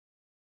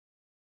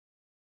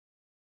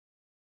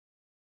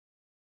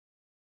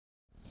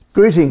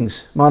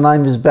Greetings, my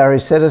name is Barry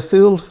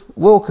Setterfield.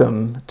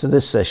 Welcome to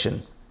this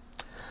session.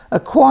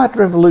 A quiet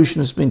revolution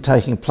has been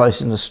taking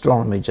place in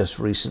astronomy just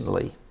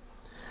recently.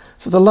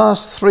 For the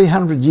last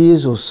 300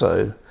 years or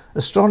so,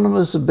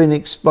 astronomers have been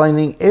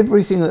explaining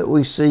everything that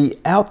we see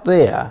out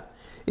there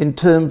in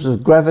terms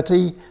of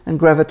gravity and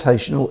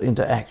gravitational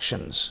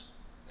interactions.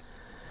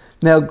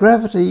 Now,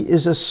 gravity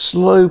is a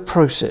slow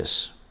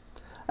process,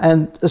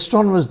 and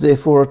astronomers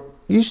therefore are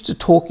used to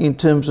talking in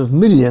terms of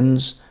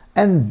millions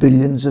and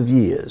billions of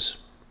years.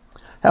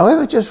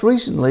 However, just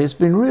recently it's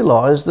been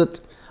realised that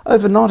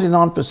over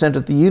 99%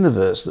 of the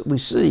universe that we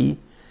see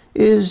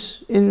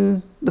is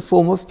in the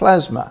form of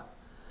plasma.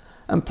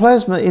 And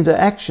plasma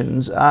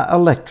interactions are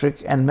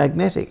electric and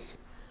magnetic.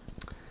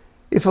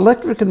 If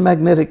electric and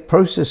magnetic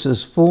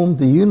processes form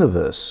the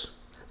universe,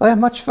 they are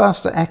much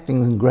faster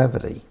acting than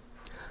gravity.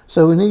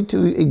 So we need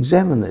to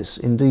examine this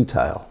in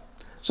detail.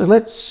 So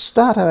let's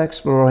start our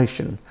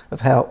exploration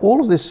of how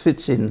all of this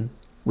fits in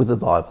with the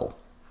Bible.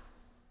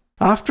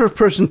 After a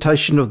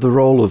presentation of the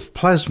role of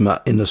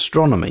plasma in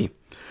astronomy,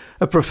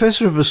 a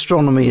professor of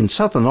astronomy in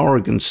Southern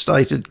Oregon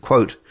stated,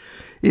 quote,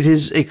 "It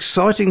is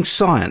exciting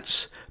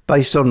science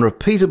based on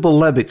repeatable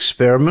lab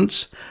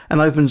experiments and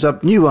opens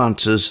up new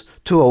answers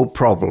to old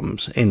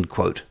problems," end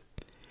quote.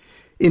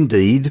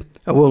 Indeed,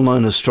 a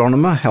well-known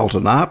astronomer,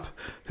 Halton Arp,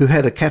 who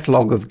had a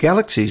catalogue of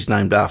galaxies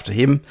named after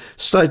him,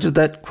 stated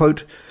that,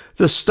 quote,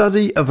 "The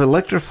study of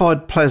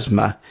electrified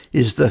plasma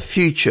is the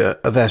future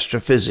of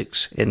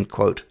astrophysics," end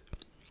quote.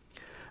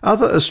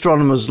 Other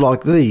astronomers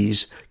like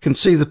these can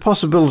see the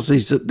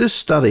possibilities that this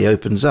study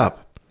opens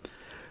up.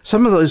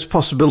 Some of those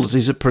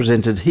possibilities are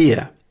presented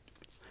here.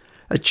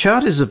 A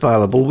chart is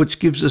available which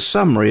gives a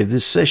summary of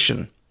this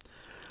session.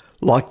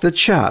 Like the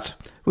chart,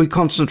 we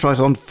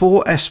concentrate on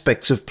 4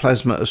 aspects of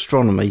plasma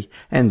astronomy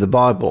and the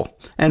Bible,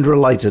 and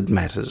related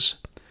matters.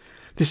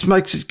 This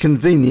makes it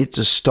convenient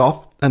to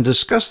stop and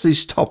discuss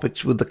these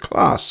topics with the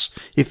class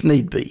if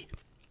need be.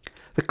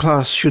 The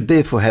class should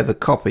therefore have a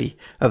copy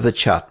of the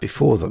chart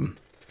before them.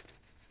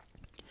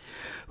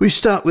 We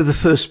start with the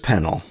first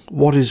panel.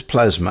 What is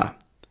plasma?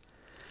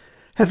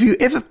 Have you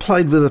ever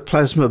played with a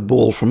plasma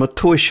ball from a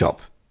toy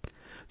shop?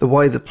 The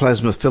way the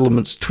plasma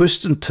filaments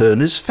twist and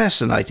turn is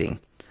fascinating.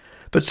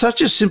 But such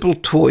a simple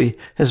toy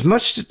has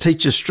much to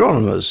teach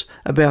astronomers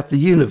about the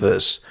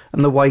universe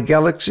and the way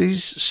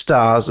galaxies,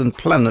 stars and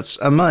planets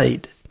are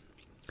made.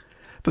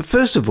 But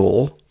first of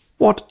all,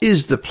 what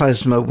is the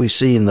plasma we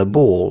see in the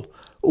ball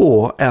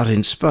or out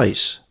in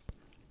space?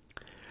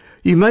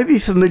 You may be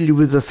familiar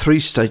with the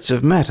 3 states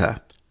of matter: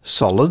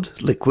 solid,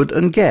 liquid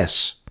and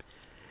gas.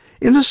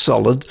 In a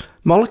solid,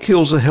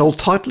 molecules are held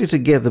tightly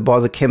together by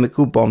the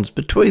chemical bonds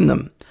between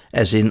them,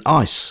 as in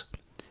ice.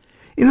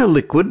 In a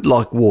liquid,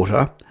 like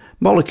water,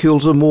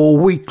 molecules are more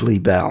weakly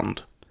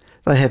bound.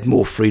 They have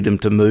more freedom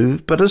to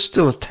move, but are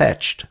still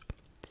attached.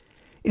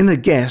 In a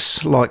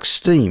gas, like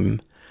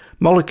steam,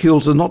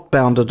 molecules are not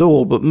bound at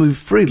all, but move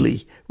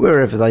freely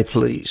wherever they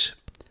please.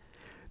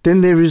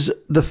 Then there is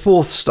the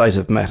 4th state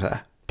of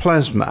matter,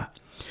 plasma,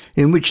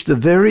 in which the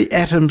very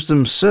atoms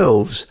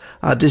themselves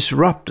are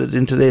disrupted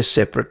into their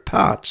separate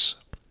parts.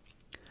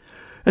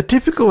 A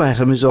typical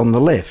atom is on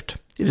the left.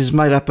 It is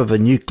made up of a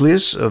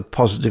nucleus of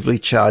positively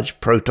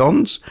charged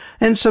protons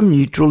and some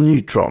neutral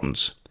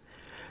neutrons.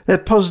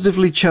 That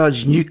positively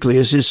charged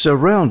nucleus is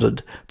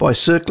surrounded by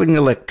circling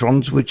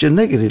electrons which are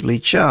negatively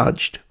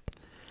charged.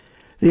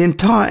 The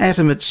entire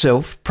atom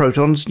itself,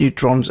 protons,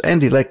 neutrons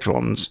and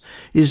electrons,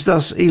 is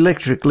thus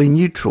electrically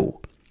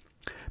neutral.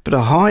 But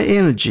a high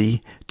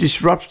energy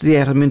disrupts the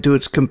atom into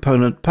its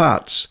component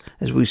parts,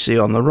 as we see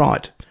on the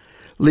right,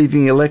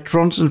 leaving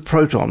electrons and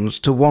protons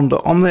to wander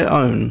on their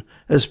own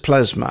as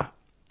plasma.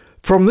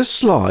 From this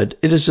slide,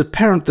 it is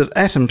apparent that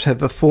atoms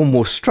have a form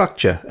or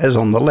structure, as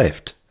on the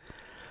left,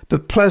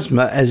 but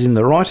plasma, as in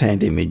the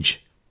right-hand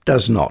image,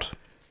 does not.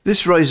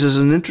 This raises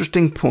an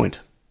interesting point.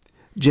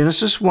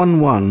 Genesis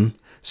 1:1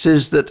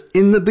 says that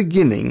in the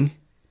beginning,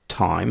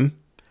 time,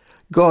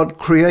 God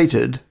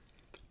created,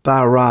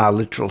 bara,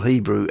 literal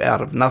Hebrew, out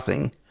of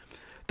nothing,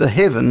 the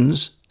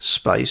heavens,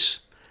 space,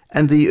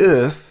 and the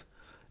earth,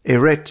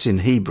 eretz in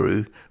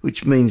Hebrew,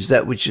 which means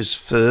that which is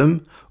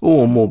firm,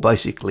 or more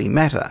basically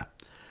matter.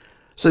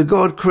 So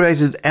God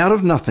created out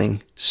of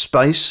nothing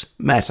space,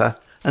 matter,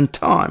 and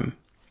time.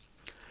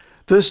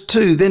 Verse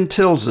 2 then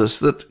tells us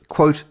that,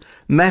 quote,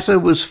 "matter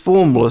was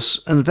formless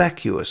and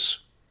vacuous,"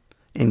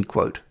 end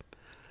quote.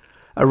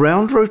 A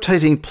round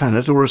rotating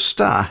planet or a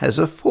star has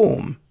a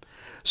form.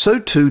 So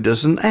too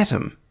does an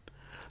atom.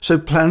 So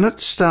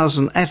planets, stars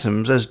and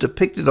atoms, as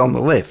depicted on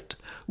the left,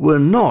 were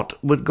not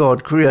what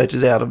God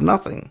created out of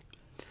nothing.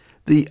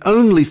 The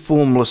only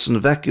formless and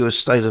vacuous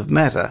state of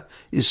matter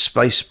is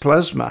space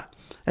plasma,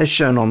 as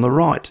shown on the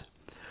right.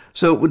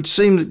 So it would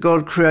seem that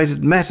God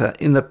created matter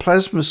in the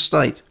plasma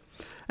state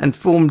and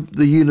formed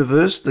the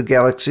universe, the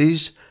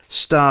galaxies,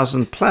 stars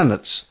and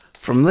planets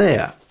from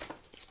there.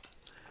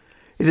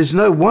 It is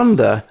no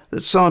wonder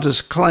that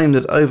scientists claim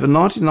that over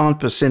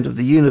 99% of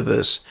the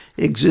universe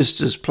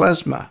exists as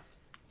plasma.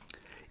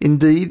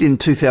 Indeed, in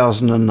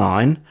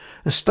 2009,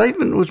 a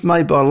statement was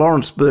made by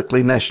Lawrence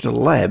Berkeley National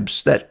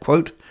Labs that,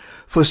 quote,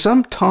 "For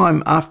some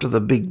time after the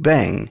Big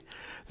Bang,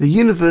 the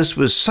universe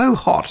was so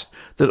hot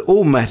that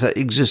all matter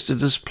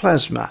existed as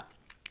plasma,"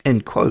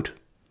 end quote.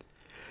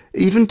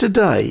 Even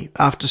today,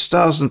 after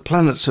stars and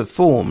planets have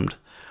formed,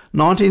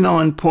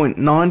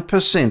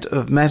 99.9%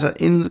 of matter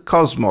in the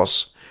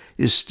cosmos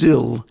is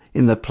still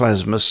in the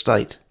plasma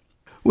state.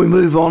 We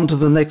move on to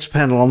the next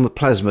panel on the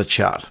plasma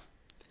chart.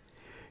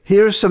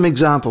 Here are some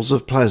examples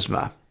of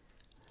plasma.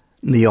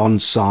 Neon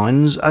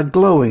signs are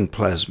glowing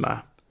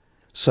plasma.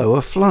 So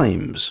are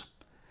flames.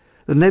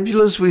 The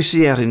nebulas we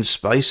see out in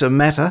space are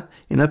matter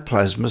in a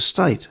plasma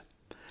state.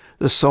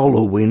 The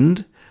solar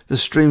wind, the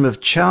stream of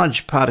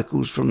charged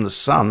particles from the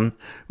sun,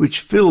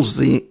 which fills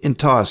the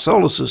entire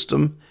solar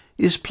system,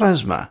 is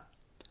plasma.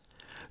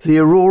 The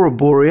aurora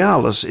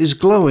borealis is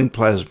glowing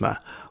plasma,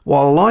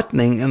 while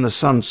lightning and the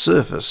sun's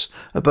surface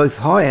are both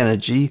high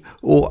energy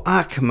or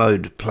arc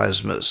mode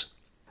plasmas.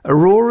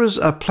 Auroras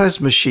are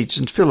plasma sheets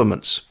and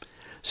filaments.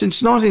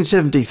 Since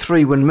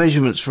 1973, when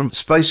measurements from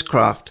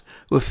spacecraft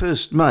were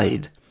first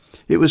made,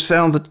 it was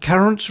found that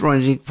currents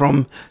ranging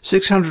from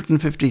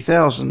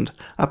 650,000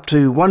 up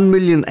to 1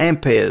 million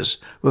amperes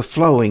were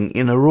flowing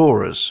in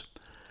auroras.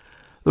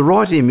 The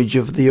right image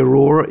of the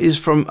aurora is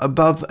from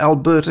above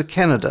Alberta,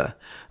 Canada,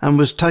 and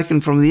was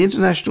taken from the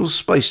International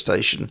Space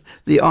Station,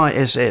 the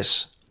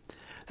ISS.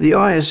 The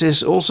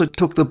ISS also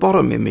took the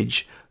bottom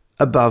image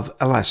above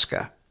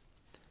Alaska.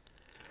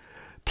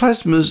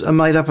 Plasmas are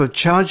made up of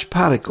charged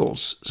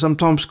particles,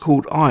 sometimes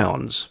called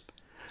ions.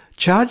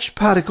 Charged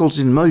particles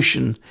in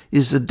motion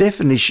is the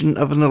definition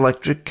of an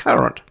electric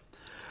current,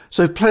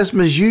 so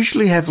plasmas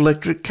usually have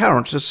electric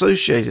currents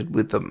associated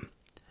with them.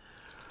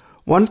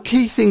 One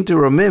key thing to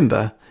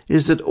remember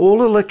is that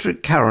all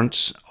electric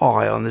currents,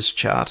 I on this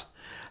chart,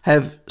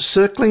 have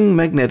circling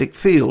magnetic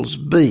fields,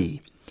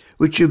 B,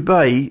 which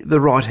obey the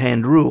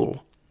right-hand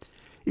rule.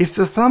 If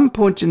the thumb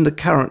points in the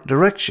current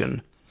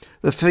direction,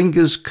 the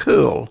fingers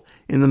curl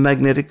in the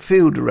magnetic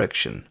field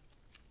direction.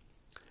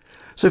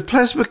 So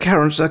plasma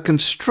currents are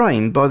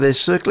constrained by their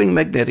circling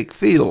magnetic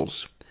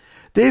fields.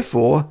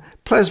 Therefore,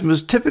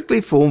 plasmas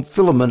typically form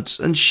filaments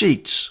and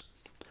sheets.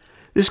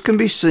 This can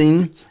be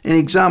seen in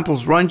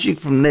examples ranging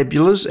from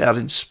nebulas out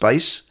in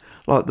space,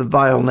 like the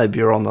Veil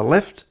Nebula on the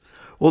left,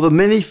 or the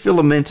many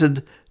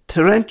filamented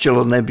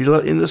Tarantula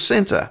Nebula in the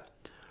centre,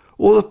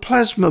 or the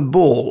plasma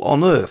ball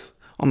on Earth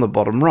on the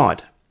bottom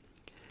right.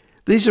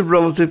 These are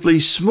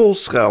relatively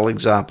small-scale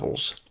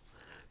examples.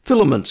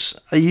 Filaments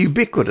are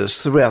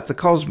ubiquitous throughout the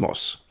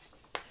cosmos.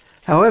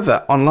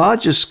 However, on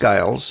larger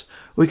scales,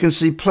 we can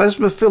see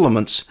plasma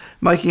filaments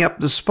making up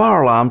the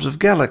spiral arms of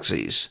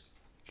galaxies.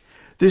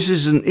 This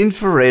is an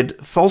infrared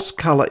false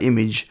colour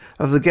image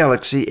of the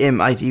galaxy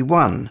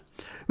M81,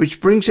 which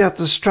brings out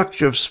the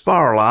structure of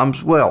spiral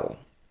arms well.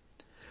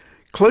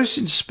 Close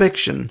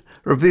inspection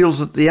reveals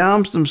that the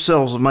arms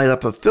themselves are made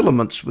up of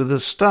filaments, with the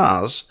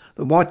stars,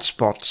 the white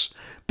spots,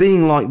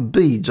 being like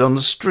beads on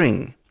a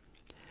string.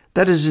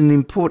 That is an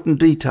important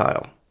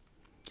detail.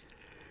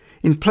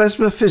 In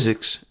plasma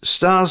physics,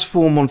 stars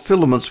form on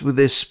filaments with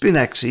their spin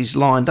axes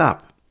lined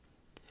up.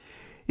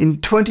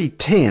 In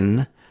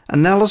 2010,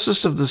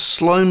 analysis of the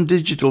Sloan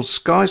Digital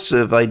Sky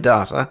Survey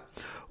data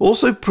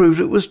also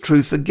proved it was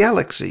true for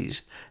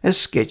galaxies, as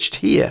sketched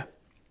here.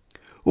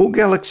 All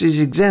galaxies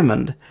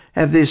examined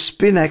have their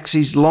spin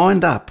axes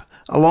lined up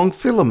along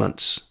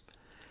filaments.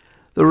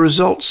 The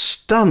results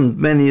stunned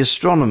many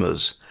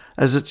astronomers,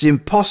 as it's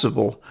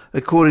impossible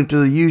according to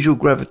the usual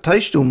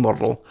gravitational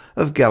model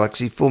of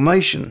galaxy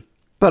formation.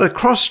 But a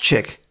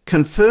cross-check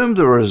confirmed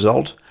the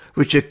result,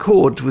 which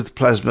accords with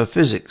plasma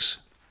physics.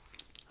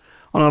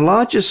 On a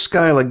larger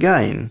scale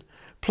again,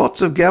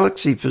 plots of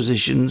galaxy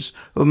positions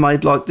were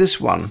made like this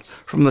one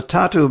from the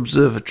Tartu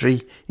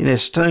Observatory in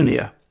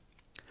Estonia.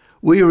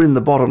 We are in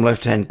the bottom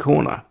left-hand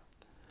corner.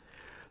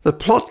 The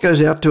plot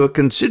goes out to a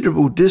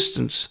considerable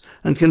distance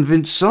and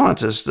convinced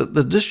scientists that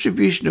the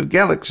distribution of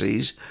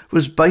galaxies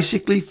was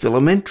basically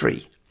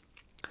filamentary.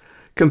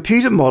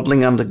 Computer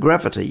modelling under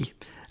gravity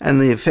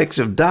and the effects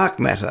of dark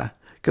matter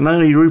can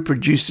only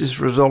reproduce this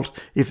result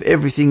if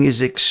everything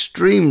is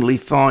extremely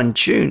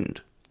fine-tuned.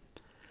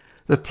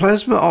 The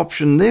plasma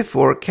option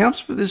therefore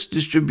accounts for this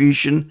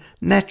distribution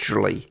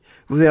naturally,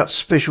 without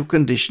special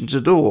conditions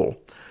at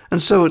all,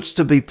 and so it's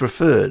to be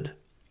preferred.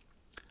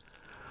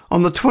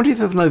 On the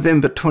 20th of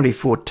November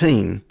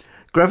 2014,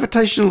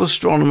 gravitational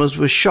astronomers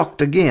were shocked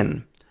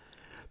again.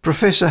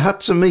 Professor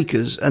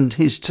Hatzimikas and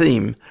his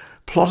team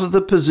plotted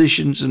the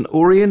positions and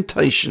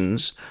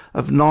orientations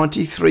of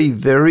 93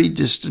 very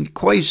distant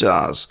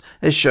quasars,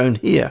 as shown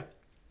here.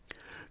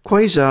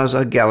 Quasars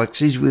are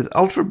galaxies with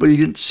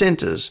ultra-brilliant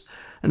centres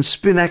and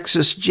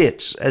spin-axis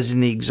jets, as in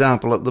the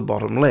example at the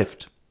bottom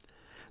left.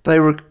 They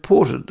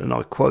reported, and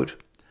I quote,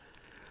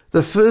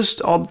 "The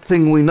first odd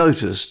thing we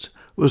noticed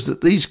was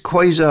that these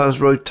quasars'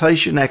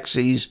 rotation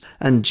axes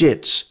and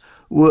jets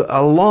were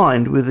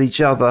aligned with each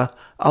other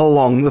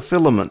along the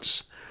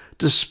filaments,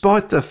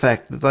 despite the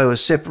fact that they were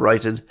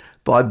separated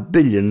by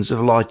billions of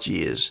light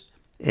years,"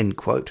 End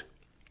quote.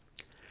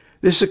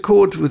 This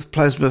accords with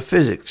plasma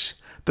physics,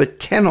 but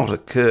cannot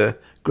occur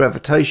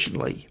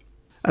gravitationally.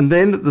 And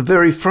then at the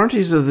very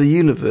frontiers of the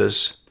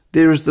universe,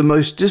 there is the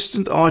most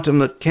distant item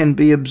that can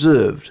be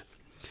observed.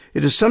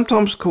 It is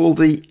sometimes called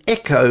the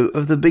echo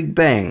of the Big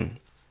Bang.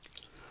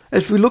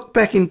 As we look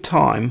back in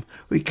time,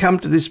 we come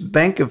to this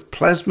bank of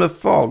plasma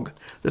fog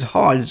that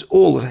hides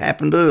all that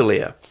happened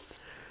earlier.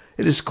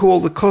 It is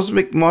called the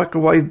cosmic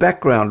microwave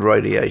background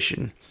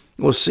radiation,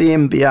 or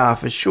CMBR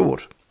for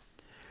short.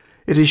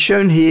 It is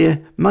shown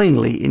here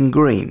mainly in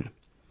green.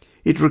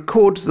 It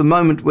records the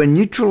moment when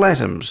neutral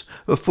atoms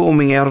were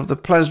forming out of the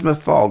plasma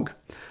fog,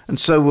 and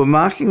so were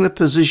marking the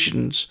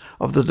positions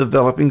of the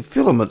developing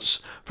filaments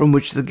from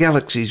which the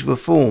galaxies were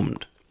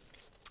formed.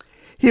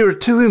 Here are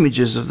two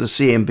images of the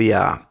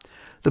CMBR,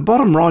 the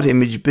bottom right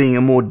image being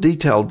a more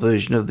detailed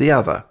version of the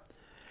other.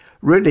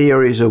 Red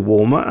areas are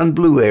warmer and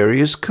blue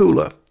areas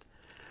cooler.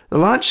 The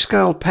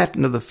large-scale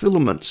pattern of the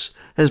filaments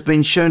has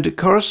been shown to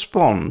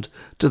correspond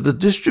to the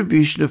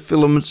distribution of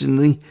filaments in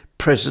the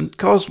present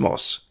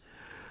cosmos.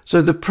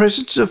 So the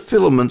presence of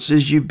filaments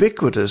is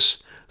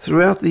ubiquitous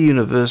throughout the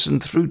universe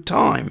and through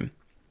time.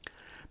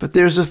 But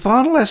there is a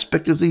final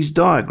aspect of these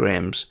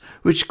diagrams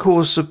which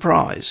cause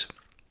surprise.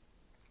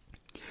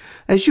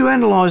 As you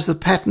analyse the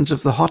patterns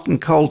of the hot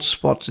and cold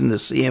spots in the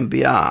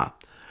CMBR,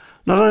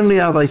 not only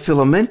are they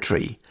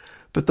filamentary,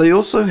 but they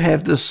also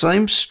have the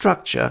same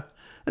structure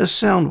as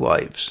sound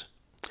waves.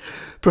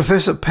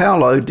 Professor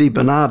Paolo Di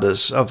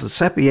Bernardis of the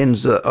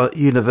Sapienza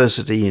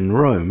University in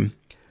Rome,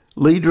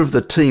 leader of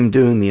the team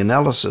doing the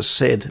analysis,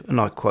 said, and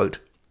I quote,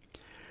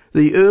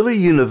 "The early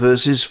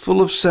universe is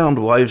full of sound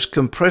waves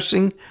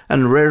compressing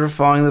and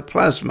rarefying the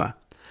plasma,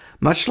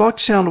 much like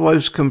sound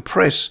waves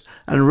compress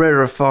and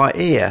rarefy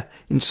air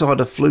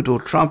inside a flute or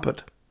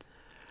trumpet.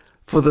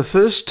 For the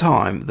first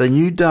time, the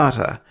new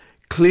data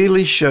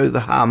clearly show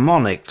the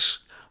harmonics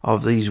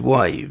of these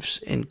waves."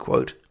 End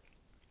quote.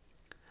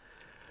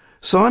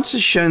 Science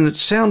has shown that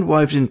sound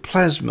waves in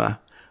plasma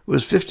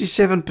was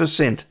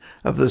 57%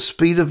 of the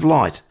speed of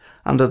light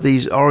under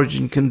these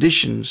origin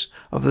conditions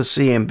of the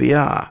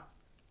CMBR.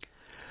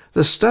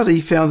 The study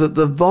found that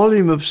the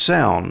volume of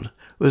sound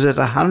was at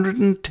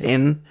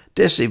 110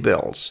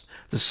 decibels,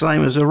 the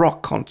same as a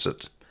rock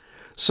concert.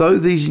 So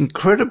these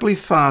incredibly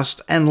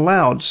fast and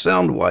loud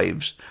sound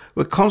waves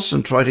were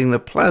concentrating the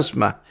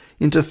plasma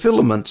into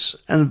filaments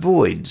and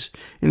voids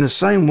in the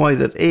same way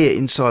that air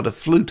inside a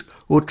flute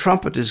or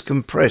trumpet is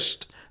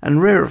compressed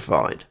and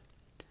rarefied.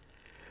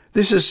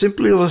 This is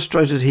simply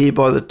illustrated here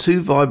by the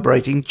two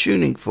vibrating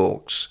tuning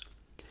forks.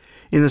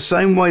 In the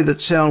same way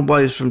that sound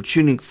waves from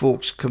tuning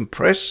forks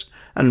compress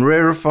and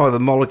rarefy the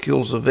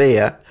molecules of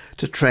air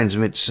to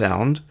transmit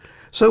sound,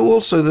 so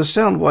also the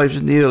sound waves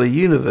in the early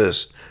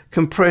universe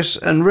compress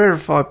and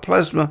rarefy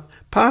plasma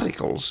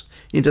particles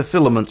into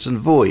filaments and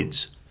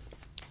voids.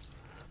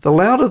 The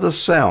louder the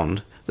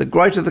sound, the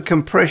greater the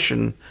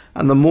compression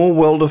and the more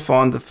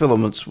well-defined the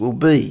filaments will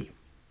be.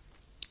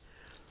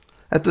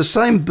 At the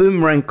same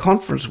Boomerang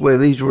conference where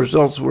these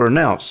results were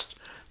announced,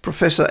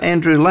 Professor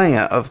Andrew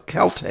Langer of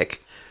Caltech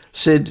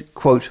said,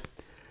 quote,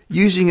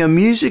 "Using a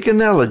music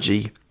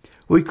analogy,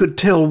 we could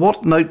tell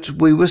what notes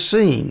we were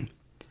seeing.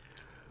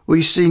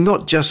 We see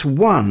not just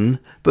one,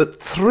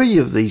 but three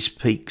of these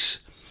peaks,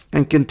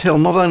 and can tell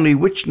not only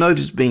which note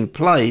is being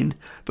played,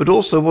 but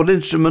also what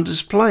instrument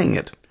is playing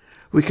it.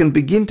 We can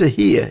begin to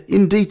hear,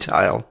 in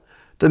detail,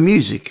 the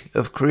music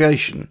of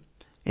creation."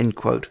 End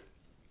quote.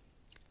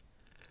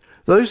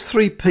 Those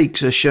three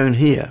peaks are shown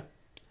here.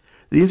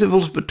 The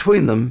intervals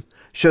between them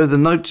show the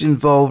notes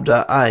involved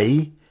are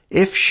A,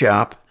 F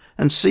sharp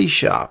and C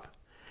sharp.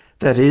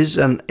 That is,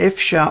 an F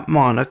sharp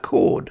minor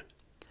chord.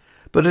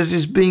 But it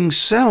is being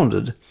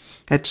sounded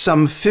at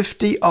some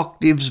 50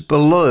 octaves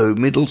below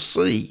middle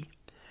C,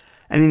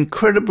 an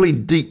incredibly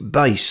deep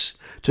bass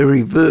to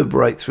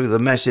reverberate through the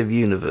massive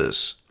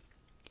universe.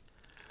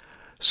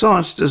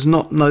 Science does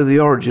not know the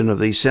origin of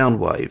these sound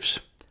waves.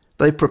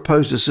 They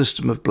propose a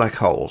system of black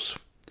holes.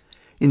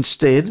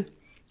 Instead,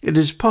 it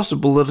is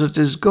possible that it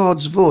is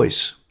God's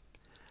voice.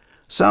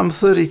 Psalm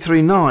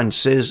 33:9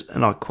 says,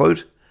 and I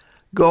quote,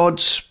 "God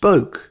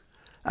spoke,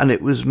 and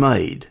it was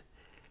made.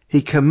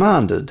 He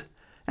commanded,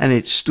 and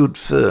it stood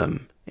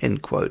firm."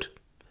 End quote.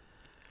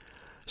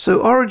 So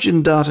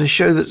origin data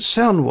show that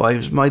sound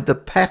waves made the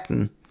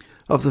pattern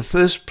of the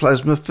first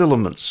plasma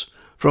filaments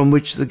from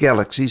which the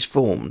galaxies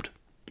formed.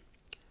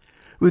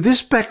 With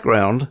this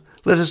background,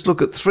 let us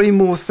look at three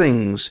more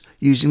things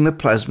using the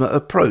plasma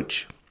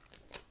approach.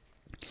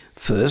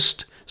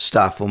 First,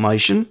 star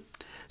formation.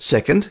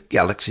 Second,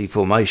 galaxy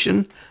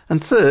formation.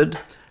 And third,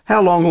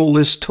 how long all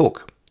this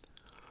took.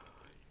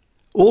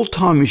 All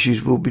time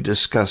issues will be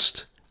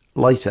discussed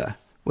later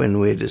when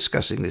we're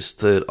discussing this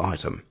third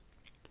item.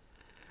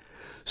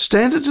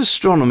 Standard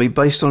astronomy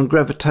based on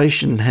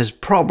gravitation has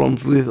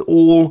problems with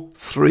all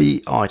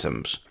three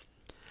items.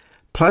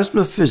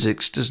 Plasma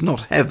physics does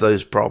not have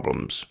those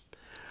problems.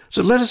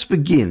 So let us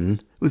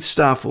begin with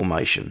star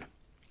formation.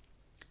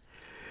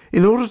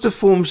 In order to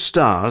form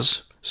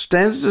stars,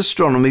 Standard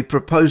astronomy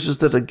proposes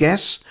that a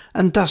gas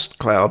and dust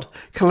cloud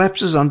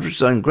collapses under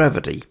its own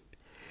gravity.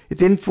 It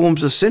then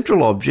forms a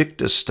central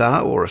object, a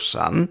star or a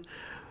sun,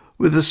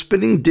 with a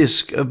spinning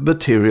disk of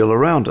material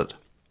around it.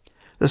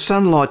 The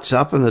sun lights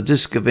up and the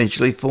disk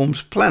eventually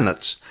forms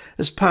planets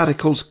as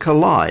particles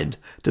collide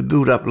to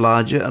build up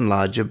larger and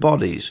larger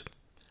bodies.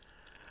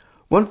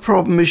 One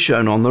problem is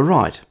shown on the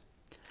right.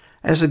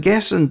 As a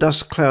gas and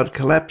dust cloud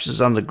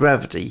collapses under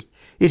gravity,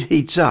 it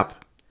heats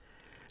up.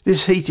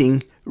 This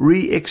heating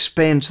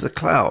re-expands the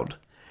cloud,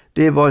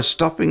 thereby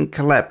stopping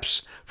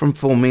collapse from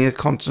forming a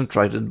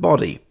concentrated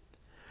body.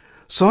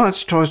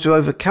 Science tries to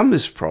overcome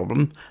this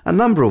problem a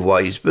number of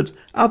ways, but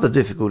other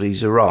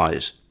difficulties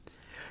arise.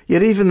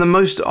 Yet even the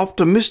most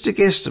optimistic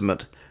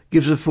estimate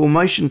gives a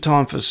formation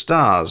time for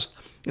stars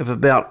of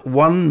about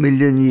 1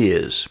 million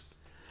years.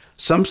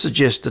 Some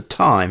suggest the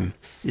time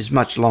is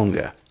much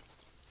longer.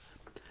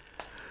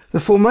 The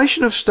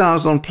formation of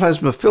stars on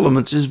plasma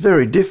filaments is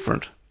very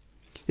different.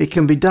 It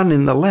can be done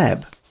in the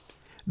lab.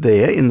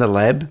 There, in the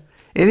lab,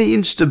 any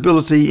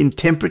instability in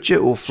temperature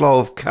or flow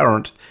of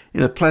current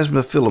in a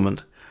plasma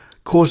filament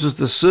causes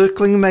the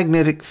circling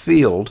magnetic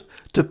field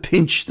to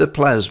pinch the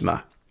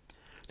plasma.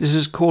 This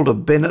is called a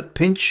Bennett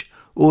pinch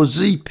or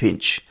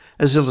Z-pinch,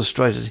 as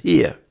illustrated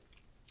here.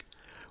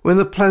 When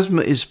the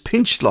plasma is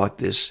pinched like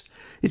this,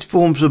 it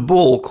forms a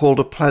ball called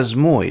a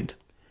plasmoid.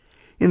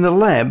 In the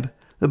lab,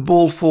 the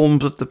ball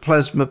forms at the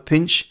plasma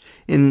pinch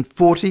in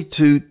 40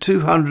 to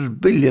 200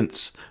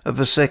 billionths of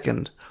a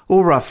second,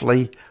 or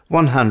roughly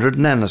 100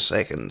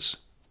 nanoseconds.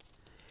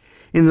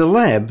 In the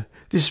lab,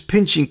 this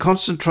pinching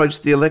concentrates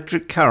the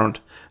electric current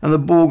and the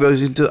ball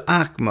goes into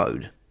arc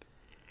mode.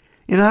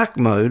 In arc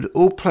mode,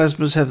 all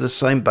plasmas have the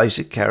same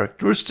basic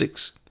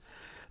characteristics.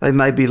 They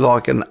may be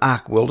like an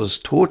arc welder's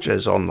torch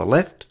as on the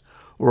left,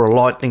 or a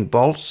lightning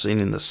bolt seen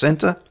in the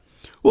centre,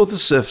 or the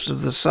surface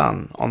of the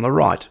sun on the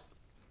right.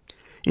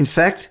 In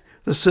fact,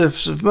 the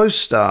surface of most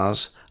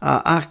stars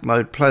are arc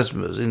mode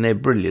plasmas in their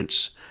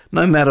brilliance,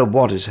 no matter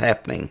what is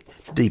happening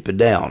deeper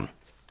down.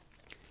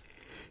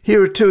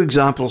 Here are two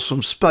examples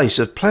from space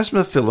of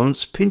plasma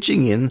filaments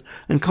pinching in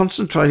and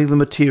concentrating the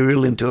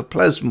material into a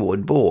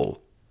plasmoid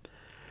ball.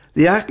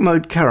 The arc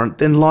mode current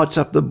then lights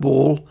up the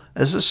ball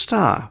as a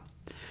star.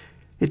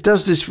 It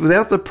does this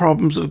without the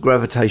problems of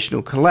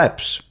gravitational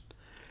collapse.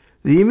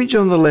 The image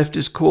on the left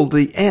is called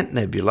the ant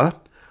nebula,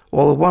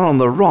 while the one on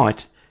the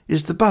right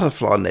is the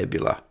butterfly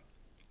nebula.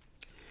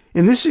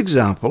 In this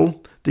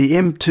example, the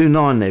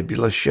M29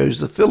 nebula shows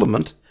the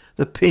filament,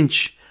 the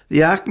pinch,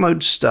 the arc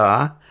mode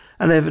star,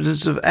 and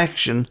evidence of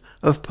action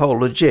of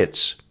polar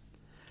jets,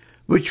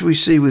 which we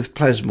see with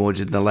plasmoids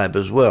in the lab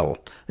as well,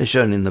 as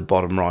shown in the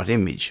bottom right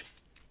image.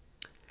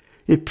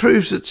 It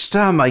proves that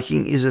star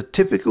making is a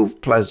typical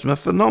plasma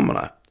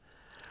phenomena,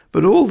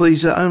 but all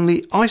these are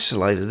only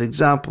isolated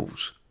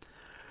examples.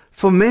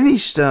 For many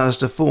stars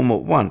to form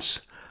at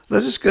once,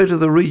 let us go to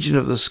the region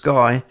of the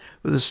sky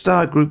with a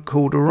star group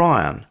called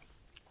Orion.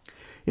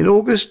 In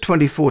August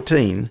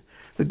 2014,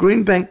 the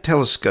Green Bank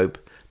telescope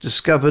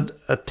discovered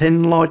a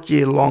 10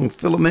 light-year long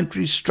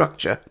filamentary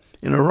structure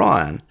in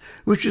Orion,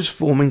 which was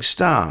forming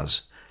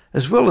stars,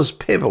 as well as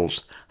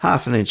pebbles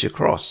half an inch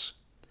across.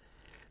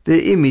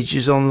 Their image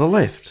is on the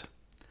left.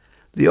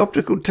 The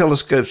optical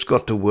telescopes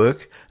got to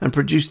work and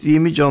produced the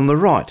image on the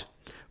right,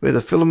 where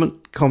the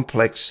filament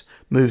complex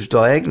moves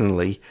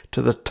diagonally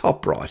to the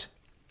top right.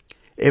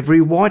 Every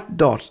white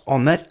dot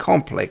on that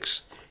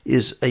complex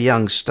is a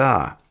young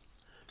star.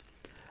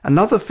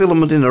 Another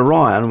filament in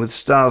Orion with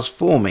stars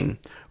forming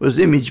was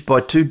imaged by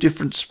two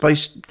different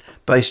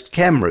space-based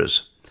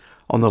cameras,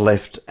 on the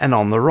left and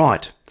on the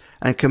right,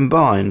 and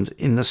combined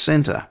in the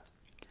centre.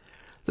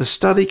 The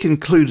study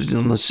concluded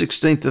on the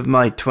 16th of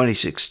May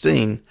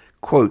 2016,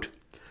 quote,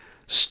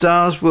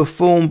 "Stars were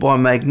formed by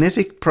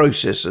magnetic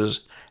processes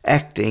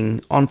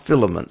acting on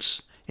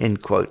filaments,"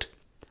 end quote.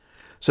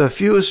 So a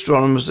few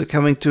astronomers are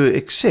coming to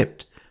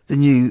accept the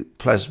new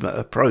plasma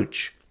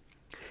approach.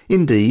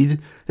 Indeed,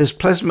 as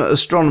plasma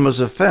astronomers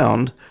have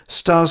found,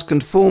 stars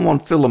can form on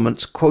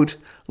filaments, quote,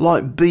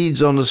 "like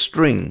beads on a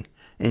string,"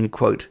 end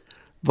quote,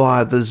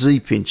 via the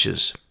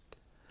Z-pinches.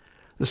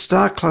 The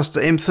star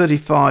cluster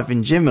M35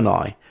 in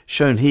Gemini,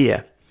 shown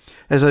here,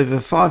 has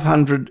over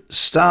 500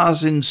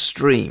 stars in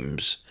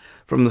streams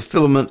from the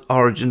filament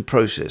origin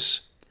process.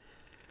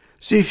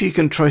 See if you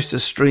can trace the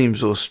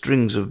streams or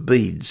strings of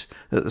beads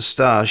that the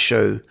stars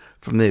show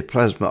from their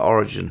plasma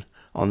origin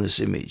on this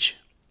image.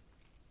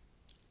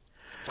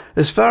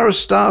 As far as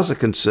stars are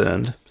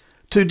concerned,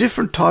 two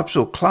different types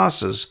or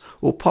classes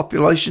or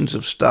populations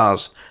of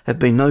stars have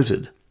been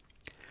noted.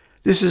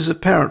 This is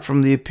apparent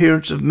from the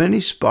appearance of many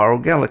spiral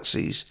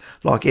galaxies,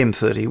 like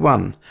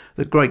M31,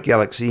 the great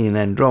galaxy in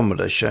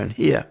Andromeda shown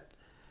here.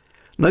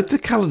 Note the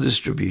colour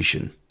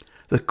distribution.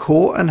 The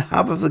core and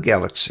hub of the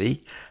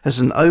galaxy has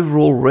an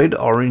overall red,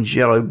 orange,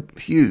 yellow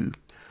hue,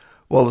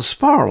 while the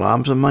spiral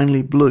arms are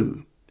mainly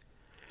blue.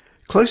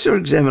 Closer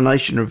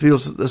examination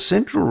reveals that the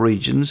central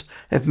regions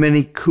have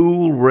many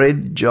cool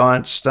red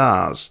giant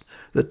stars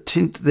that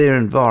tint their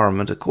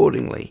environment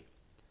accordingly.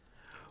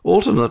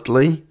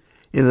 Alternately,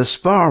 In the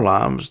spiral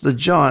arms, the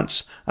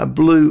giants are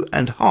blue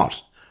and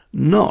hot,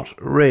 not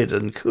red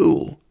and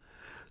cool.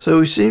 So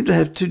we seem to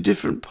have two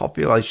different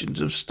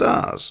populations of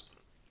stars.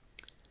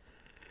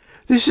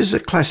 This is a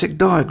classic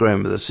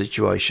diagram of the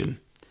situation.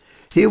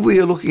 Here we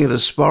are looking at a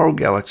spiral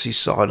galaxy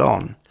side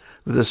on,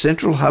 with the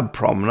central hub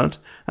prominent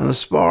and the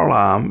spiral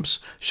arms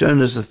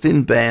shown as a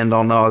thin band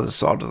on either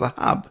side of the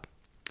hub.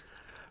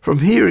 From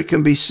here it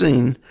can be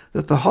seen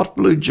that the hot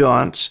blue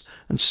giants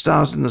and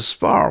stars in the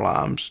spiral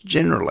arms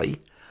generally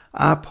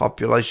are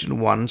population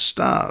 1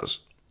 stars.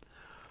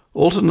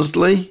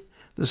 Alternately,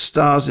 the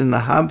stars in the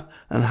hub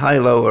and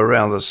halo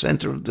around the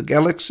centre of the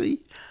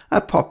galaxy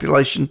are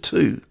population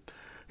 2,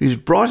 whose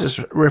brightest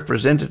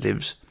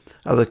representatives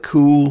are the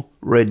cool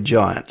red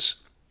giants.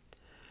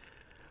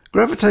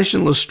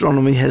 Gravitational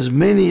astronomy has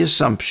many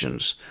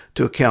assumptions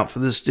to account for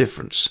this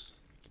difference,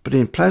 but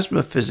in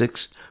plasma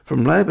physics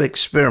from lab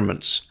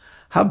experiments,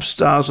 hub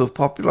stars of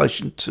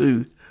population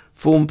 2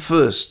 form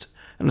first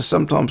and are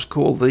sometimes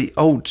called the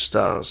old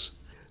stars.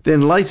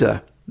 Then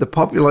later, the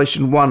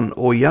population 1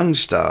 or young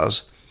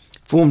stars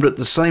formed at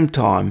the same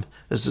time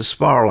as the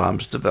spiral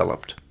arms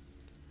developed.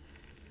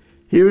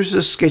 Here is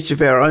a sketch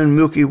of our own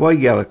Milky Way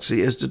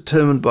galaxy as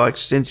determined by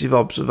extensive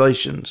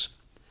observations.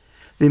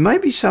 There may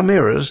be some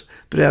errors,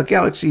 but our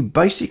galaxy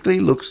basically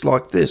looks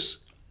like this.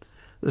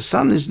 The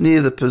Sun is near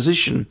the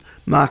position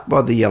marked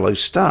by the yellow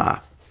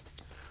star.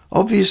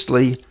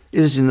 Obviously, it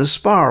is in the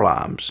spiral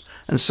arms,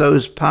 and so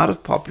is part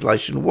of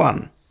population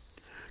 1.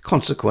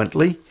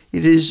 Consequently,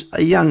 it is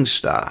a young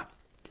star,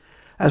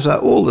 as are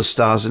all the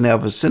stars in our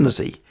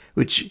vicinity,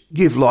 which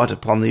give light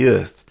upon the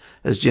Earth,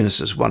 as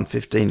Genesis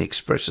 1:15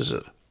 expresses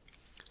it.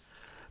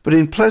 But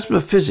in plasma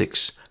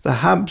physics, the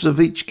hubs of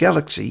each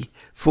galaxy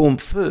form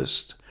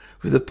first,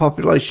 with the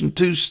population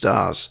 2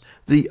 stars,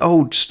 the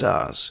old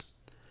stars.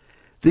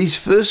 These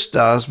first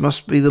stars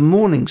must be the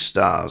morning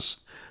stars,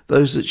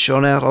 those that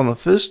shone out on the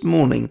first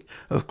morning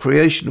of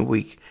creation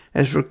week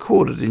as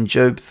recorded in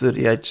Job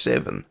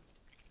 38:7.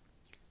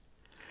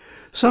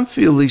 Some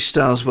feel these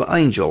stars were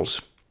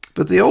angels,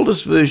 but the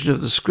oldest version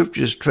of the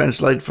scriptures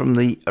translated from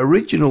the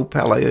original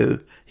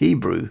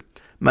Paleo-Hebrew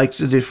makes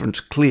the difference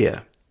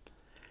clear.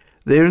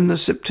 There in the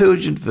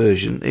Septuagint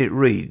version it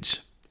reads,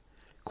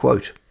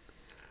 quote,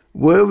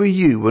 "Where were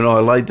you when I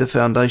laid the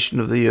foundation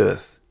of the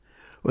earth,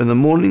 when the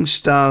morning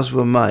stars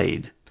were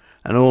made,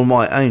 and all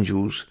my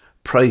angels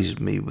praised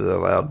me with a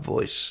loud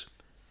voice?"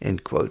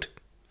 End quote.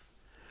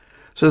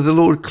 So the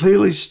Lord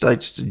clearly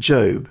states to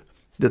Job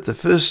that the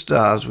first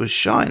stars were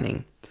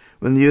shining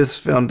when the earth's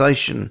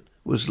foundation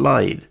was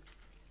laid.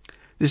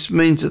 This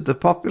means that the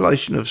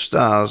population of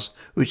stars,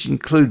 which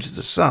includes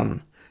the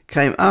Sun,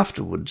 came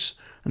afterwards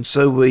and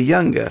so were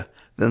younger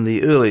than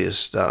the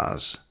earliest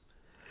stars.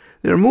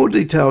 There are more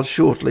details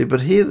shortly,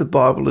 but here the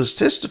Bible is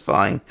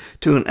testifying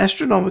to an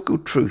astronomical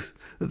truth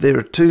that there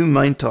are two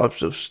main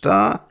types of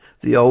star,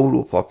 the old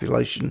or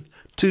population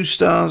 2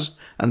 stars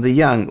and the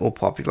young or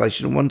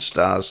population 1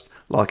 stars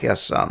like our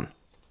Sun.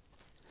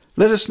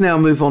 Let us now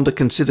move on to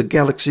consider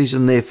galaxies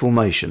and their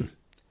formation.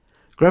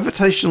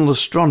 Gravitational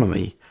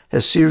astronomy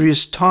has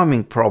serious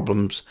timing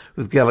problems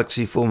with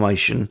galaxy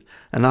formation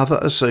and other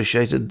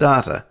associated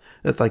data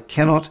that they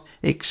cannot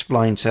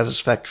explain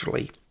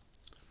satisfactorily.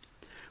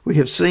 We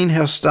have seen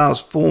how stars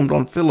formed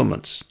on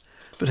filaments,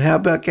 but how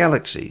about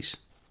galaxies?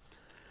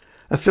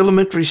 A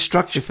filamentary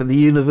structure for the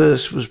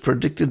universe was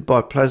predicted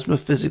by plasma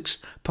physics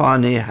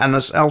pioneer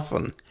Hannes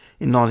Alfvén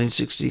in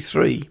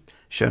 1963,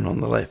 shown on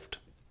the left.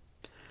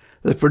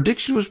 The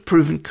prediction was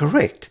proven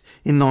correct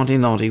in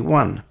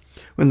 1991,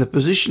 when the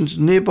positions of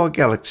nearby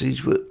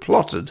galaxies were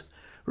plotted,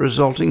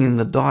 resulting in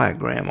the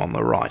diagram on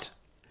the right.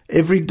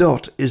 Every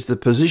dot is the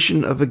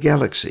position of a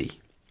galaxy.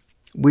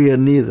 We are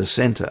near the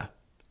centre.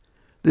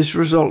 This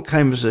result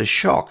came as a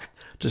shock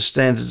to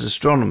standard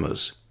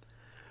astronomers.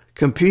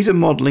 Computer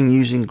modelling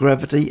using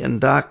gravity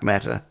and dark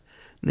matter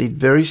need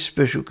very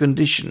special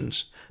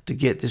conditions to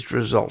get this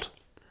result,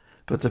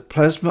 but the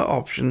plasma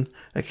option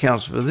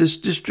accounts for this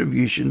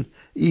distribution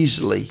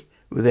easily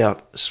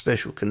without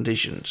special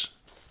conditions.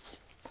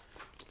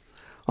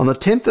 On the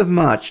 10th of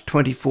March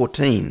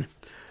 2014,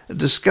 a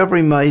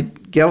discovery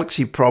made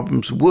galaxy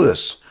problems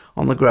worse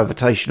on the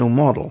gravitational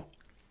model.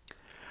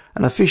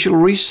 An official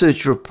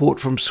research report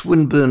from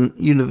Swinburne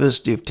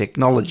University of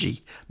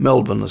Technology,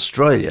 Melbourne,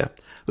 Australia,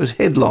 was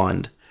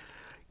headlined,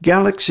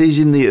 "Galaxies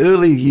in the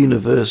Early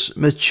Universe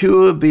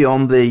Mature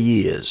Beyond Their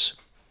Years."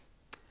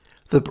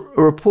 The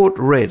report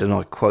read, and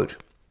I quote,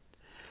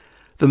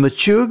 "The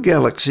mature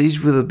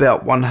galaxies with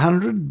about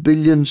 100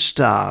 billion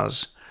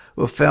stars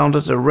were found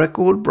at a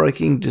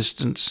record-breaking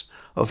distance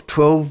of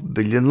 12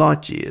 billion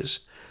light-years,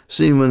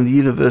 seen when the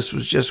universe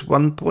was just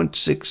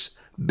 1.6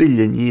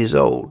 billion years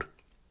old.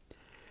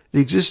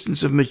 The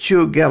existence of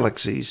mature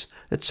galaxies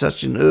at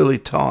such an early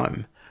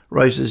time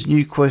raises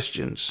new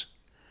questions.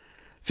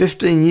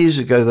 15 years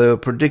ago they were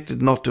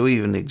predicted not to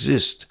even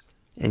exist."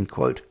 End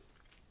quote.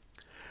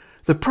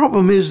 The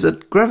problem is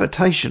that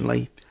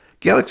gravitationally,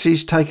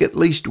 galaxies take at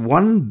least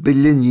 1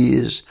 billion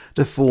years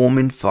to form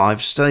in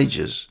 5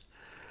 stages.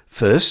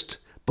 First,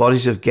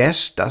 bodies of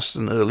gas, dust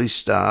and early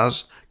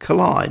stars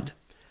collide.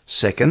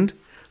 Second,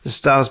 the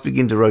stars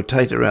begin to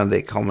rotate around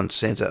their common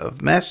centre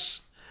of mass.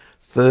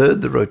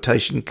 Third, the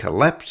rotation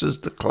collapses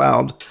the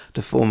cloud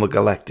to form a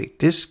galactic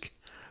disk.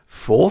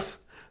 Fourth,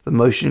 the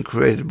motion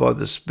created by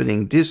the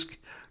spinning disk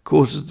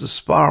causes the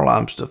spiral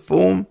arms to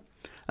form.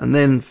 And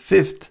then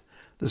fifth,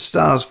 the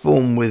stars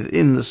form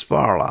within the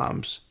spiral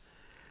arms.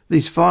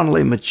 These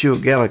finally mature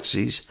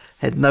galaxies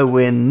had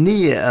nowhere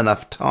near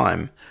enough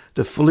time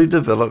to fully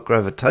develop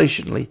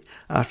gravitationally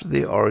after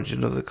the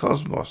origin of the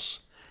cosmos.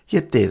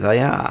 Yet there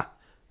they are,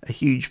 a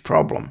huge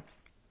problem.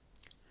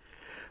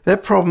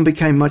 That problem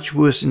became much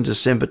worse in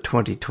December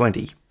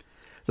 2020.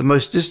 The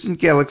most distant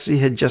galaxy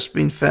had just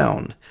been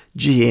found,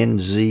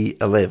 GN-Z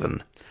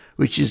 11,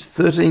 which is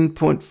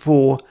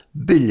 13.4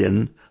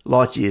 billion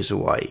light-years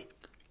away.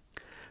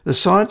 The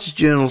science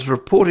journals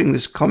reporting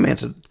this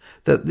commented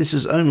that this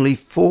is only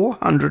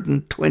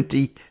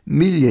 420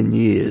 million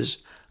years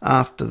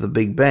after the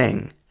Big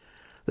Bang.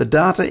 The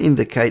data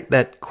indicate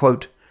that,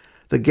 quote,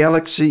 the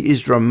galaxy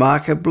is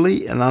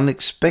remarkably and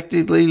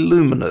unexpectedly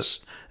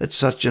luminous at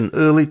such an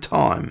early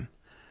time.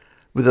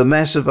 With a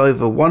mass of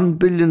over 1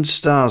 billion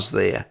stars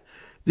there,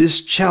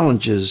 this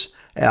challenges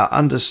our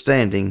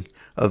understanding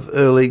of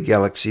early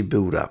galaxy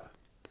build-up.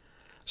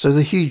 So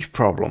the huge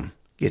problem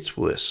gets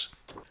worse.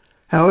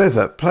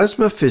 However,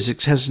 plasma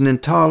physics has an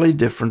entirely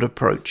different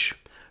approach,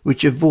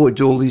 which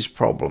avoids all these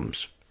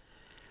problems.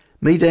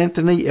 Meet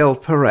Anthony L.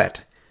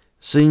 Peratt,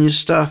 Senior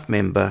Staff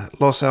Member,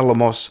 Los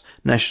Alamos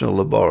National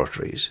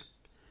Laboratories.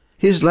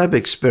 His lab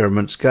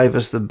experiments gave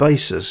us the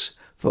basis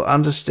for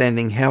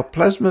understanding how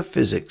plasma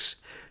physics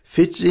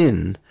fits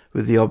in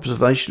with the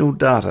observational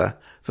data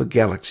for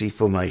galaxy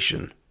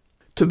formation.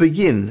 To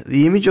begin,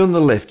 the image on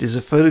the left is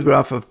a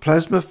photograph of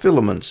plasma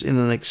filaments in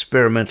an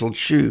experimental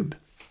tube.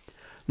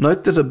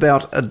 Note that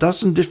about a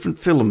dozen different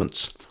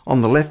filaments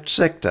on the left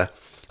sector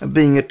are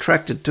being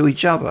attracted to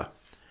each other.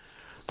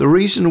 The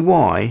reason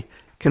why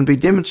can be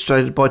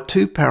demonstrated by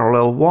two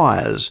parallel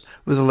wires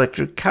with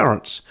electric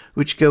currents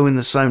which go in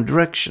the same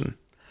direction,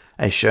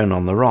 as shown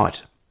on the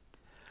right.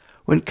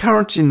 When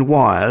currents in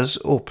wires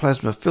or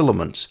plasma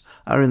filaments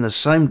are in the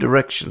same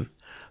direction,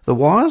 the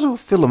wires or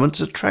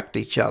filaments attract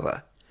each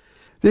other.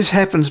 This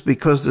happens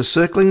because the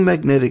circling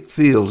magnetic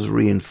fields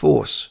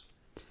reinforce.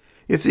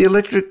 If the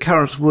electric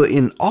currents were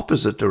in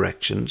opposite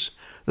directions,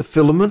 the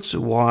filaments,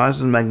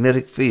 wires and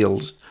magnetic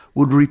fields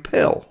would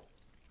repel.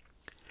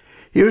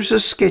 Here is a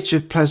sketch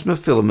of plasma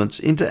filaments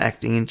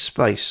interacting in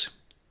space.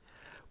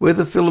 Where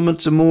the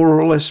filaments are more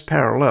or less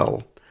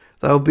parallel,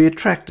 they will be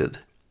attracted.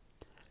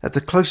 At the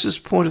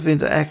closest point of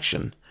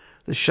interaction,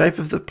 the shape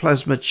of the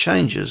plasma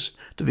changes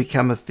to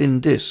become a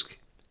thin disk.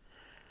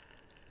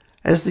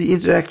 As the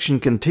interaction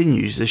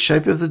continues, the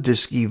shape of the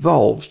disk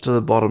evolves to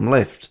the bottom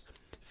left,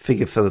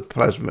 figure for the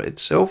plasma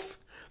itself,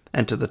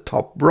 and to the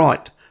top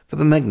right for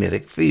the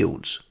magnetic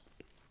fields.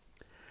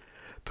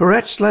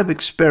 Peratt's lab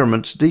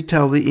experiments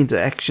detail the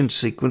interaction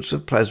sequence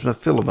of plasma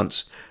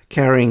filaments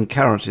carrying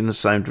current in the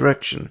same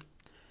direction.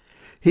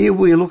 Here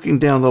we are looking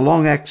down the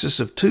long axis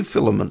of two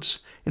filaments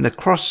in a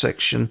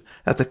cross-section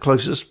at the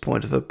closest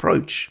point of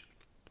approach.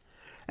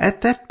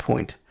 At that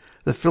point,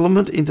 the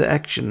filament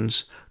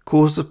interactions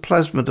cause the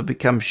plasma to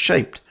become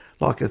shaped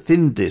like a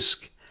thin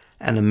disk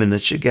and a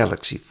miniature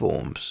galaxy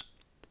forms.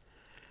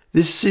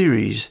 This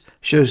series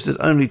shows that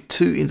only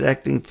two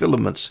interacting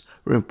filaments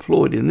were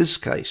employed in this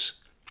case.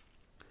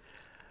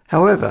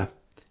 However,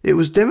 it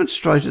was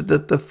demonstrated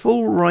that the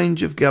full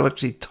range of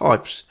galaxy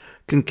types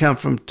can come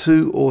from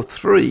 2 or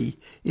 3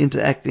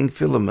 interacting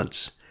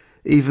filaments,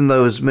 even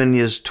though as many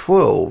as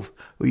 12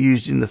 were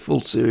used in the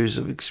full series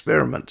of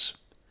experiments.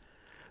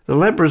 The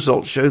lab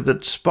results show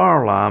that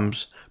spiral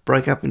arms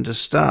break up into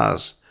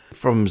stars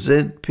from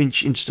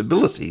Z-pinch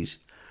instabilities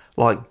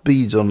like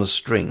beads on a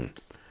string,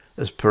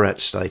 as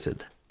Peratt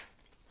stated.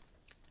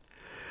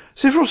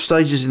 Several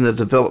stages in the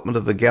development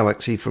of a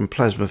galaxy from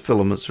plasma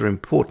filaments are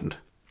important.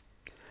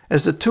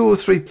 As the 2 or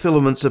 3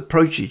 filaments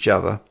approach each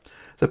other,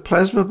 the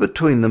plasma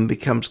between them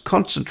becomes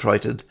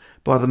concentrated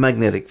by the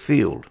magnetic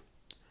field.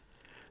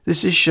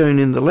 This is shown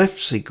in the left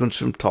sequence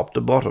from top to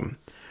bottom,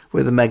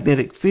 where the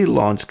magnetic field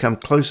lines come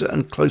closer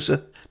and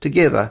closer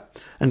together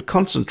and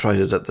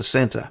concentrated at the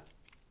centre.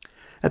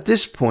 At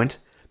this point,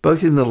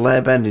 both in the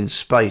lab and in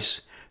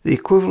space, the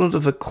equivalent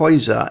of a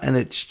quasar and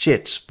its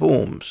jets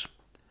forms.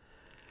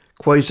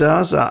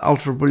 Quasars are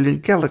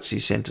ultra-brilliant galaxy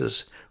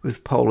centres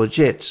with polar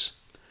jets.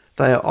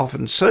 They are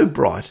often so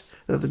bright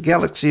that the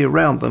galaxy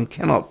around them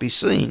cannot be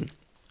seen.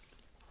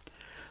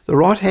 The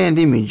right-hand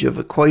image of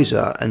a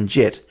quasar and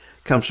jet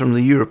comes from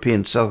the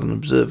European Southern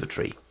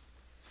Observatory.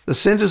 The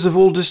centres of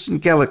all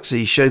distant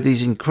galaxies show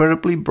these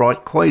incredibly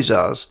bright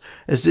quasars,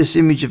 as this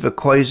image of a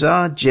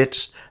quasar,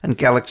 jets and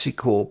galaxy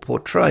core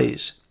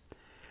portrays.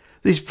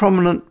 These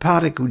prominent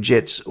particle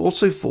jets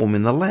also form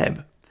in the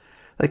lab.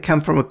 They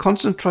come from a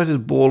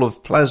concentrated ball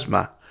of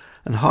plasma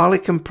and highly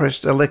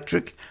compressed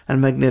electric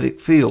and magnetic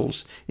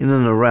fields in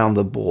and around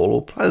the ball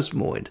or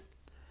plasmoid.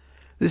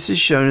 This is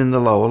shown in the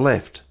lower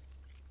left.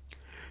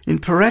 In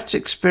Perrat's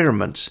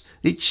experiments,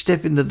 each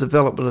step in the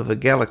development of a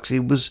galaxy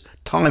was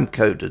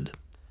time-coded.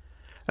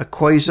 A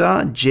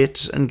quasar,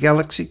 jets and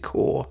galaxy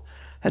core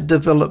had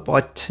developed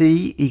by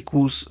t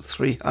equals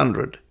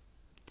 300.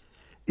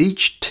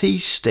 Each t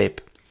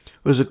step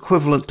was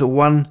equivalent to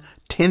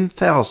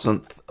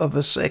 1/10,000th of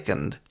a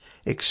second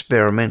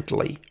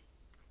experimentally.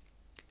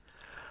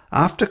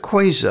 After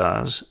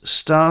quasars,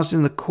 stars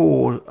in the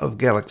core of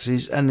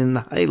galaxies and in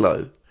the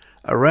halo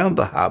around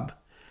the hub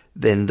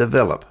then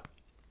develop.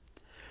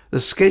 The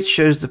sketch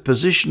shows the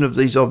position of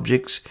these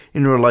objects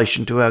in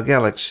relation to our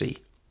galaxy.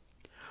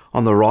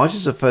 On the right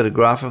is a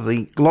photograph of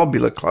the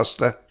globular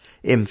cluster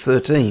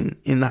M13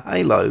 in the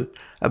halo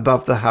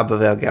above the hub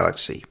of our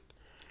galaxy.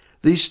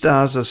 These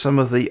stars are some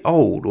of the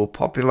old or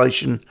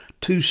population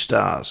 2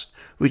 stars,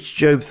 which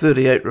Job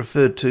 38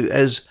 referred to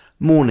as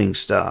morning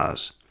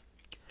stars.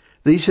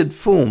 These had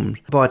formed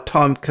by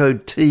time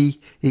code t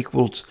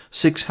equals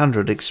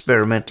 600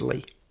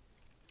 experimentally.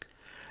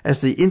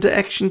 As the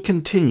interaction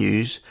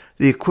continues,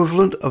 the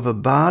equivalent of a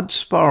barred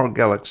spiral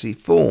galaxy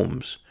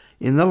forms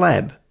in the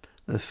lab,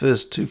 the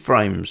first 2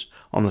 frames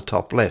on the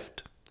top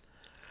left.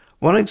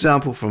 One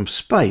example from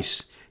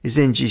space is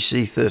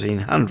NGC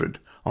 1300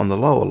 on the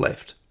lower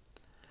left.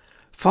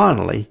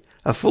 Finally,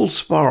 a full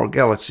spiral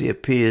galaxy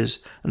appears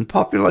and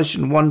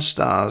population 1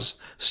 stars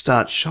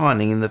start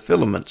shining in the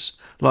filaments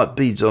like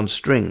beads on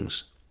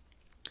strings.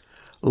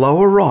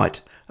 Lower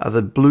right are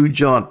the blue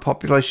giant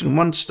population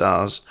 1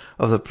 stars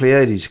of the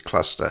Pleiades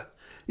cluster,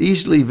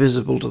 easily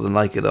visible to the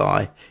naked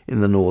eye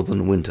in the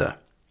northern winter.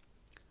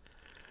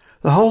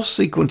 The whole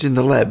sequence in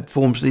the lab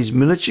forms these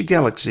miniature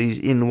galaxies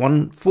in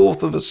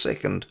 1/4 of a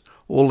second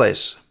or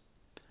less.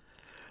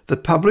 The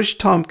published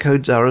time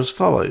codes are as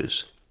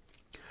follows.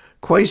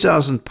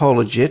 Quasars and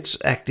polar jets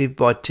active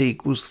by t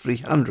equals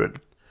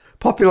 300.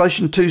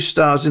 Population 2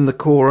 stars in the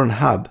core and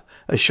hub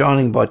are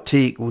shining by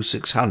t equals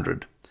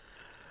 600.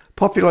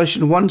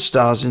 Population 1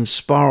 stars in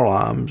spiral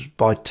arms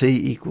by t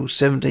equals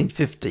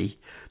 1750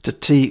 to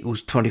t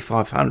equals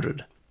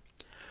 2500.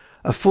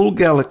 A full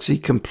galaxy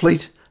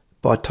complete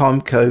by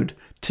time code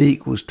t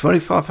equals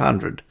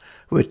 2500,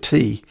 where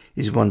t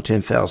is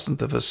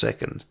 1/10,000th of a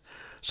second.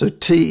 So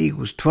t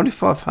equals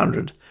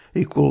 2500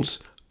 equals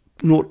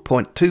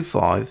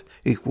 0.25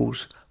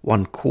 equals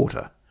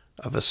 1/4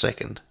 of a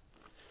second.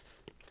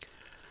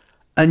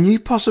 A new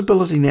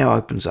possibility now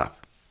opens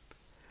up.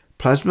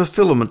 Plasma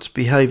filaments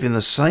behave in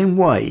the same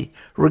way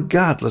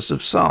regardless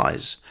of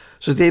size,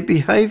 so their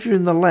behaviour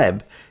in the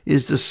lab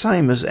is the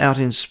same as out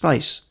in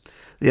space.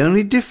 The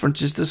only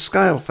difference is the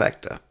scale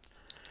factor.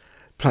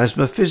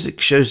 Plasma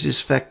physics shows this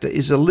factor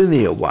is a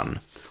linear one,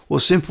 or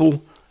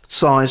simple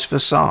size for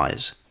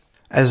size.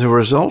 As a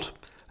result,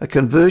 a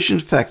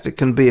conversion factor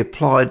can be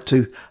applied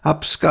to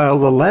upscale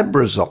the lab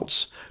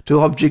results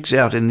to objects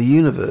out in the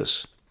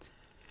universe.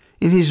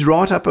 In his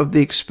write-up of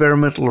the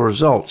experimental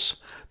results,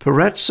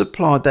 Perrat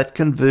supplied that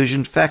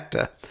conversion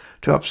factor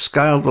to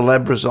upscale the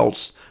lab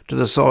results to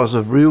the size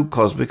of real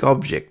cosmic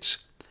objects.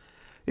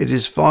 It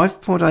is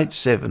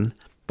 5.87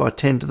 by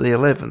 10 to the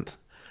 11th,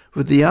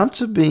 with the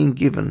answer being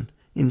given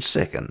in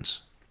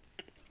seconds.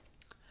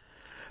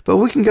 But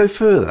we can go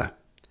further,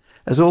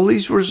 as all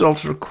these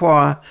results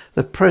require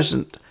the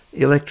present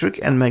electric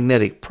and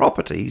magnetic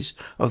properties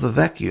of the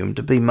vacuum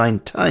to be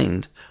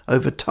maintained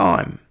over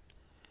time.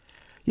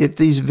 Yet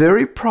these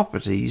very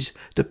properties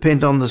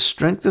depend on the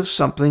strength of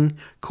something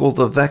called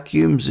the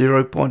vacuum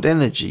zero-point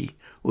energy,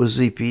 or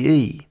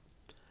ZPE.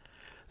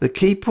 The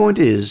key point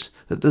is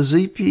that the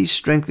ZPE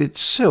strength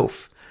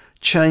itself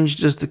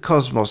changed as the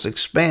cosmos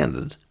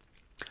expanded.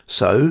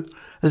 So,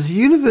 as the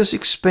universe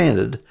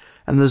expanded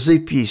and the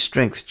ZPE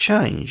strength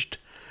changed,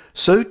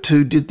 so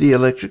too did the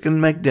electric and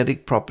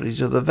magnetic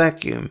properties of the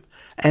vacuum,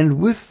 and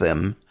with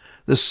them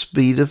the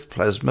speed of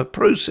plasma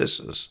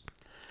processes.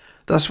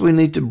 Thus we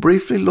need to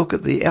briefly look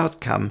at the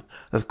outcome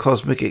of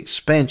cosmic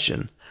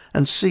expansion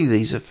and see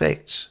these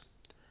effects.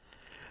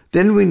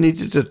 Then we need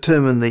to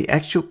determine the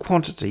actual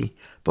quantity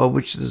by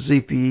which the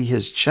ZPE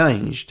has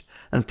changed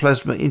and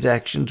plasma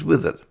interactions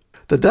with it.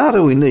 The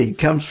data we need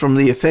comes from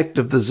the effect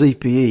of the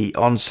ZPE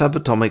on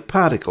subatomic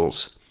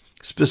particles,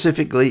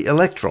 specifically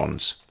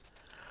electrons.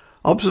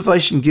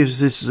 Observation gives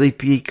this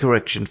ZPE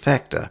correction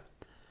factor.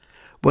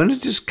 When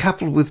it is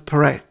coupled with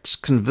Perrat's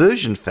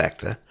conversion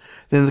factor,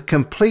 then the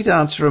complete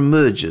answer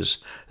emerges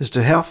as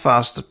to how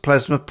fast the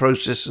plasma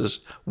processes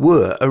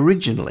were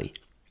originally.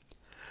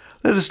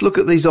 Let us look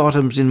at these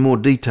items in more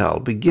detail,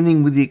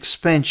 beginning with the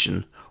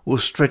expansion or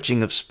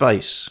stretching of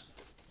space.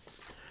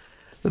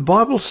 The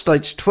Bible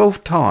states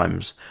 12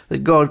 times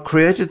that God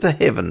created the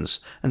heavens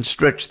and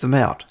stretched them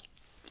out.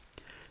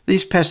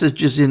 These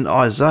passages in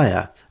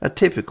Isaiah are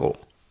typical.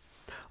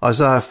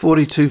 Isaiah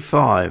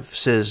 42:5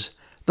 says,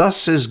 "Thus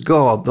says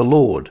God the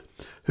Lord,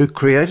 who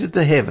created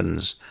the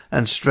heavens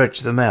and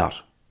stretched them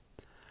out."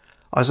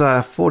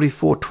 Isaiah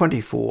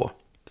 44:24,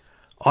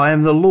 "I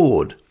am the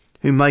Lord,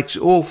 who makes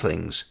all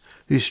things,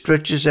 who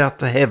stretches out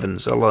the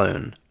heavens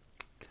alone."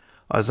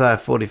 Isaiah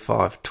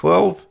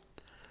 45:12,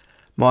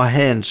 "My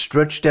hand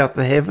stretched out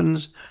the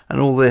heavens, and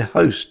all their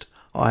host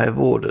I have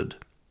ordered."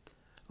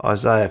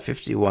 Isaiah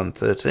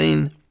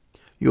 51:13,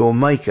 your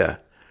Maker,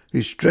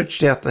 who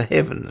stretched out the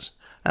heavens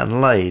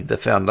and laid the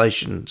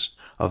foundations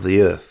of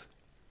the earth.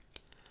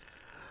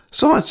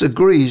 Science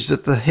agrees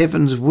that the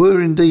heavens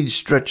were indeed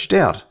stretched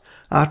out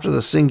after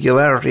the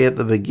singularity at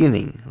the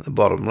beginning, the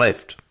bottom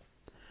left.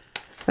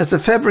 As the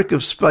fabric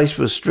of space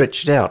was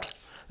stretched out,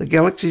 the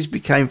galaxies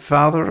became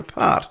farther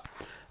apart,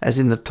 as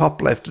in the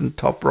top left and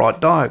top right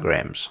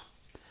diagrams.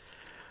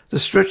 The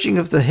stretching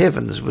of the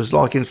heavens was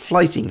like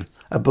inflating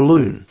a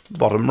balloon,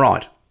 bottom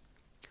right.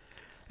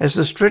 As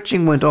the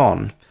stretching went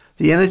on,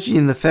 the energy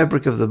in the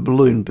fabric of the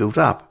balloon built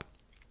up.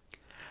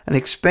 An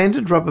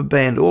expanded rubber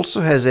band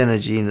also has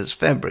energy in its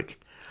fabric.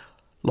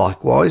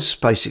 Likewise,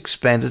 space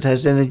expanded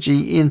has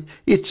energy in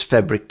its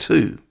fabric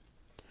too.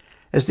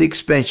 As the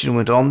expansion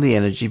went on, the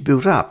energy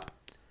built up.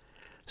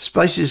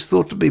 Space is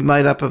thought to be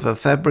made up of a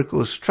fabric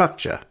or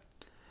structure.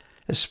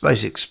 As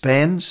space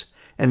expands,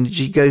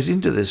 energy goes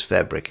into this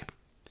fabric.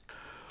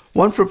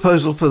 One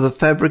proposal for the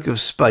fabric of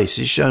space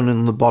is shown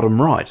in the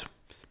bottom right.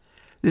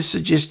 This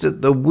suggests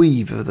that the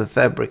weave of the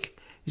fabric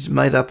is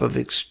made up of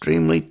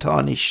extremely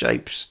tiny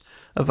shapes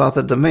of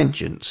other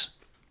dimensions.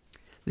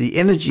 The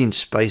energy in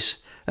space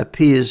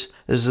appears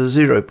as the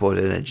zero-point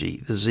energy,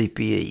 the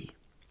ZPE.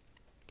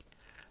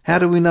 How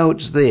do we know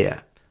it's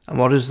there, and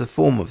what is the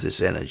form of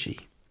this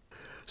energy?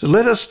 So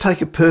let us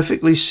take a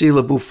perfectly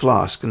sealable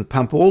flask and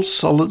pump all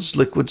solids,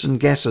 liquids and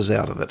gases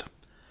out of it.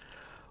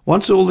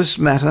 Once all this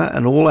matter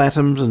and all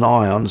atoms and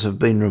ions have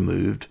been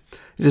removed,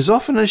 it is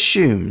often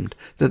assumed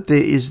that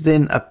there is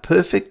then a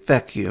perfect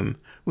vacuum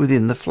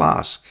within the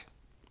flask.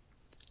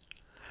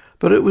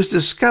 But it was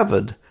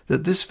discovered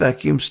that this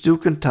vacuum still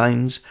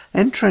contains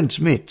and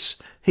transmits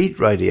heat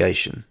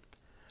radiation.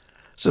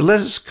 So let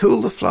us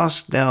cool the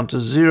flask down to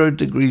 0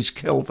 degrees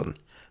Kelvin,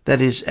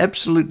 that is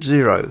absolute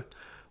zero,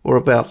 or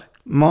about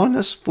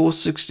minus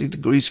 460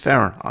 degrees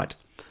Fahrenheit,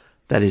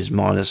 that is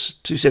minus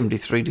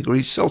 273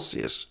 degrees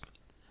Celsius.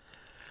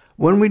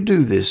 When we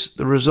do this,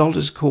 the result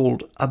is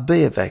called a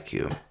bare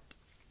vacuum.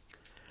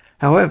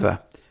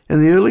 However,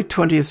 in the early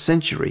 20th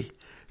century,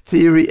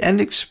 theory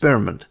and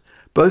experiment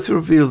both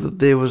revealed that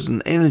there was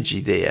an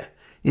energy there,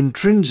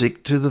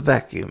 intrinsic to the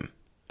vacuum.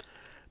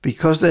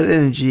 Because that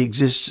energy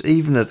exists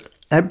even at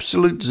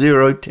absolute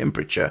zero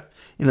temperature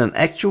in an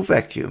actual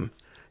vacuum,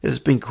 it has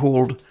been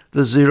called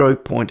the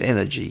zero-point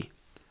energy.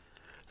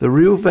 The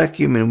real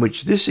vacuum in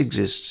which this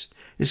exists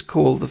is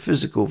called the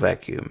physical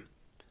vacuum.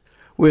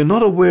 We are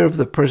not aware of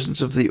the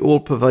presence of the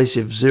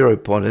all-pervasive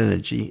zero-point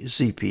energy,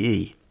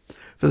 ZPE.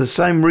 For the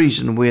same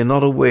reason, we are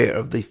not aware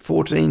of the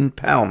 14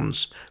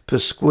 pounds per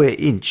square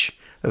inch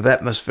of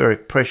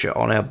atmospheric pressure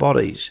on our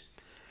bodies.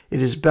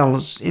 It is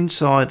balanced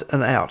inside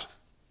and out.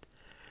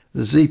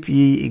 The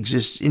ZPE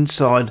exists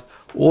inside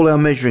all our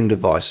measuring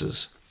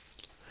devices.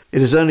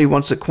 It is only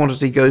once a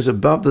quantity goes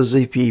above the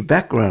ZPE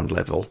background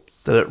level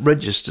that it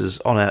registers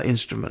on our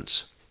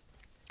instruments.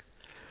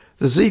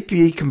 The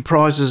ZPE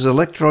comprises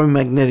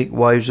electromagnetic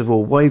waves of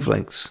all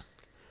wavelengths.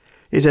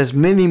 It has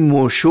many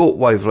more short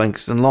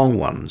wavelengths than long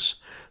ones,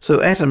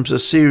 so atoms are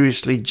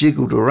seriously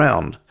jiggled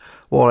around,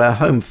 while our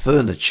home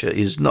furniture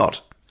is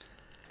not.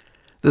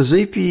 The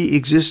ZPE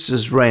exists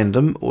as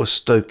random or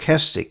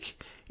stochastic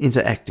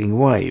interacting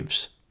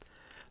waves.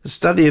 The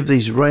study of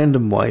these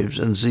random waves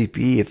and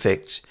ZPE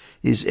effects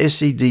is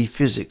SED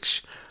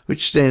physics,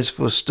 which stands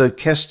for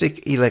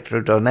stochastic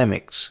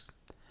electrodynamics.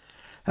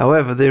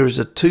 However, there is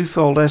a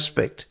twofold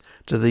aspect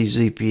to these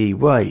ZPE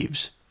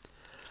waves.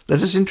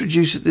 Let us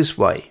introduce it this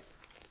way.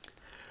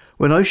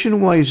 When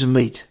ocean waves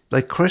meet,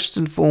 they crest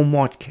and form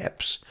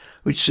whitecaps,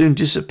 which soon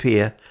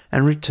disappear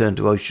and return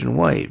to ocean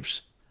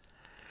waves.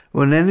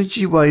 When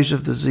energy waves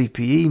of the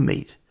ZPE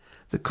meet,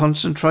 the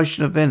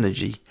concentration of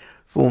energy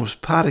forms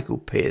particle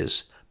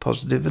pairs,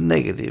 positive and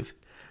negative,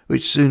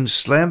 which soon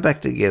slam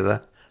back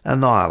together,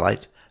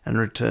 annihilate and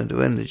return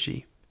to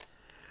energy.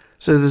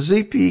 So the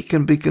ZPE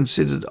can be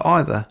considered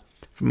either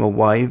from a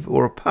wave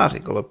or a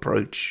particle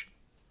approach.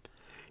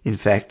 In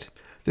fact,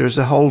 there is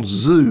a whole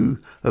zoo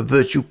of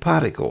virtual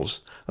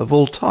particles of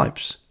all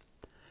types.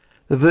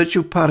 The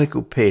virtual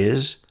particle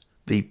pairs,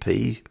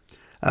 VP,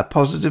 are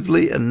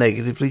positively and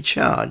negatively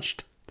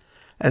charged.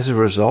 As a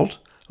result,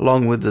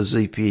 along with the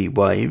ZPE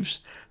waves,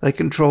 they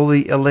control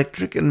the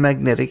electric and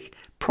magnetic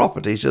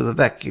properties of the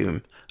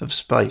vacuum of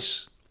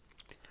space.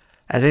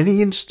 At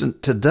any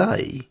instant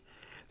today,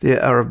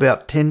 there are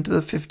about 10 to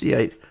the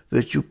 58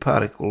 virtual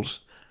particles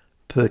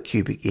per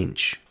cubic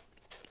inch.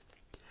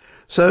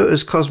 So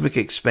as cosmic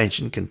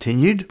expansion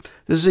continued,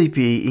 the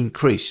ZPE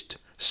increased.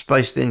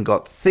 Space then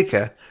got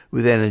thicker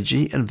with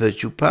energy and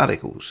virtual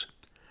particles.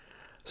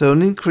 So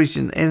an increase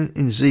in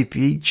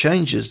ZPE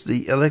changes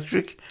the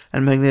electric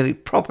and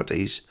magnetic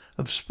properties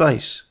of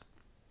space.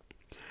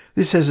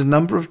 This has a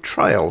number of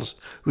trails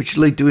which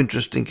lead to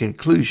interesting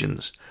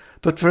conclusions,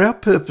 but for our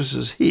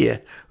purposes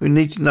here, we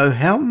need to know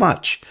how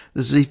much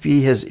the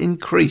ZPE has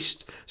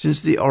increased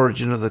since the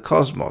origin of the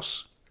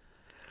cosmos.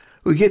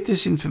 We get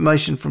this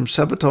information from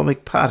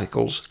subatomic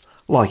particles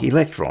like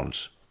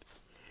electrons.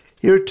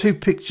 Here are two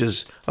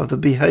pictures of the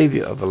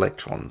behaviour of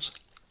electrons.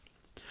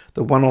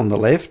 The one on the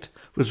left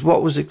was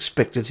what was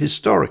expected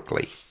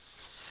historically.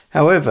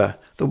 However,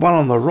 the one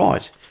on the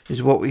right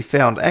is what we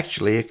found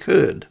actually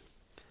occurred.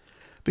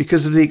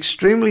 Because of the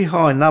extremely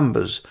high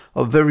numbers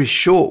of very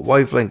short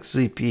wavelength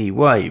ZPE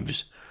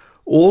waves,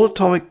 all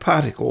atomic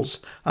particles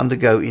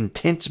undergo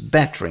intense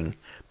battering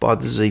by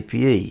the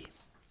ZPE.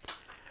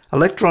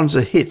 Electrons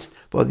are hit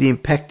by the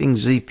impacting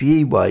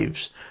ZPE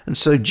waves and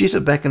so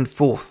jitter back and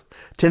forth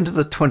 10 to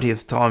the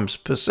 20th times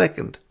per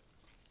second.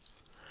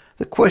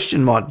 The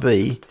question might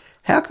be,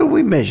 how can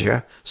we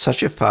measure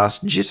such a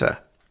fast jitter?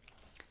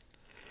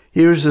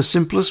 Here is the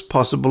simplest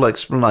possible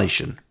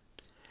explanation.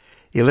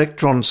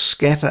 Electrons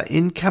scatter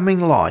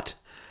incoming light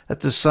at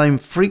the same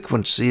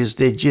frequency as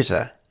their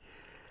jitter.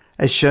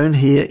 As shown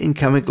here,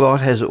 incoming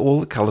light has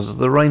all the colours of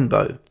the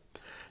rainbow.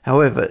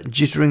 However,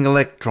 jittering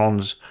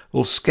electrons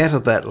will scatter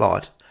that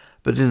light,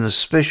 but in a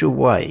special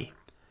way.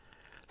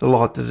 The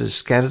light that is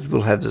scattered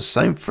will have the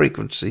same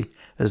frequency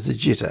as the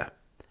jitter.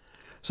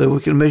 So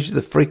we can measure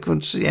the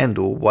frequency and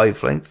or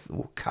wavelength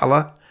or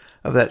colour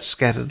of that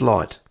scattered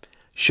light,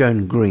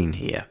 shown green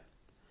here.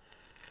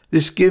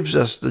 This gives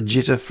us the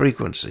jitter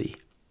frequency.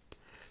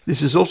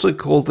 This is also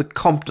called the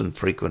Compton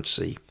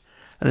frequency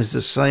and is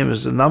the same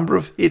as the number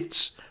of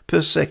hits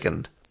per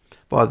second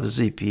by the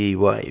ZPE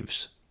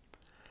waves.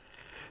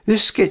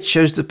 This sketch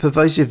shows the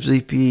pervasive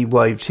ZPE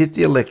waves hit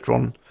the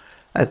electron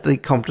at the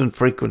Compton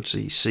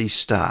frequency, C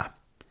star.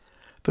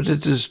 But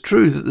it is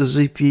true that the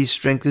ZPE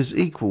strength is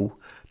equal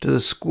to the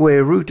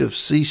square root of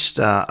C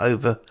star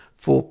over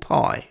 4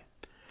 pi.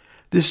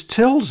 This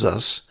tells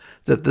us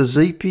that the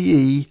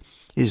ZPE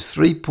is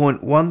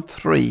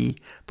 3.13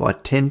 by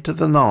 10 to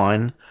the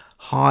 9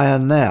 higher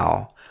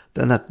now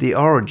than at the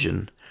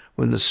origin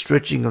when the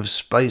stretching of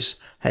space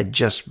had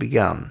just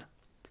begun.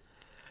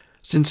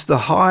 Since the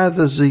higher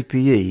the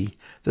ZPE,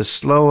 the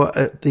slower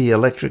the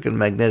electric and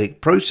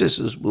magnetic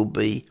processes will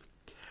be,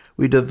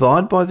 we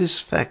divide by this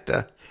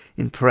factor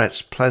in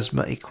Pratt's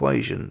plasma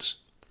equations.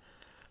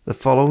 The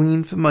following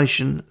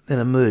information then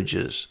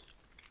emerges.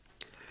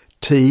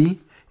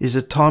 T is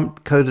a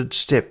time-coded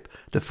step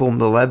to form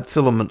the lab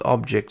filament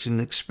objects in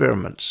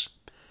experiments.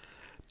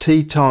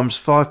 T times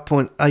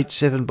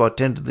 5.87 by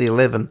 10 to the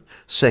 11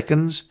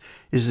 seconds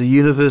is the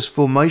universe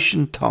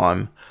formation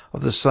time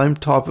of the same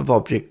type of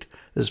object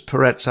as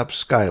Pratt's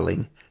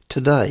upscaling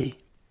today.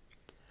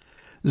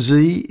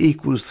 Z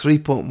equals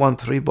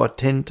 3.13 by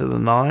 10 to the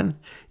 9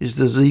 is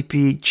the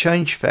ZPE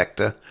change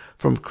factor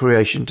from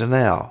creation to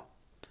now.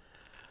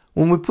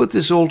 When we put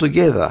this all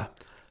together,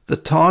 the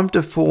time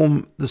to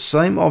form the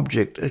same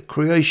object at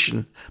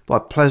creation by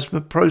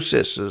plasma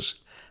processes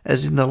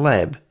as in the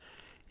lab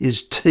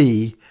is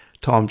T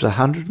times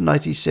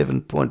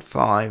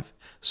 187.5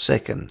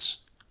 seconds.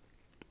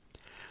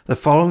 The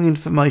following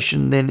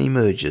information then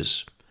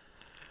emerges.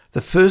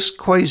 The first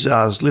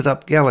quasars lit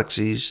up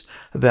galaxies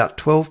about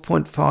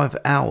 12.5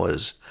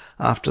 hours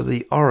after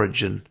the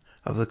origin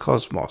of the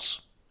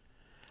cosmos.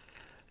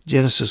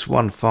 Genesis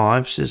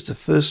 1:5 says the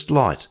first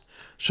light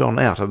shone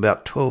out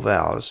about 12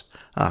 hours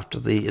after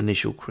the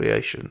initial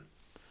creation.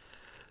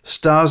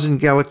 Stars in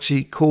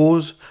galaxy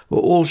cores were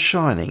all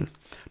shining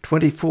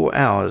 24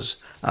 hours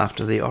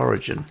after the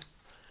origin.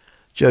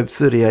 Job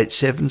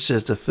 38:7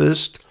 says the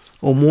first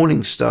or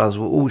morning stars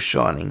were all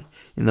shining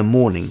in the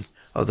morning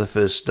of the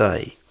first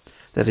day,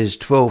 that is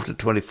 12 to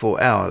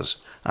 24 hours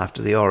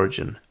after the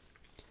origin.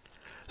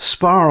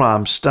 Spiral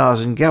arm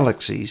stars in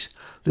galaxies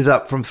lit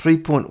up from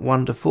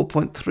 3.1 to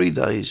 4.3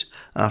 days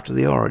after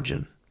the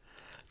origin.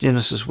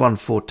 Genesis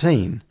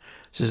 1:14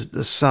 says that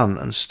the sun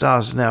and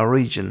stars in our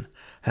region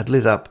had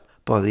lit up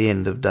by the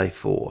end of day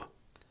 4.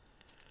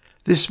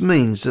 This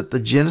means that the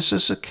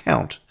Genesis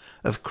account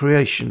of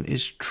creation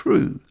is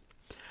true,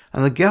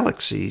 and the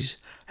galaxies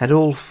had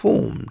all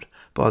formed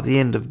by the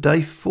end of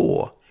day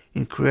 4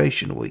 in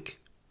creation week.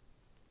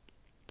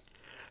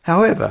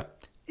 However,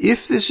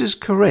 if this is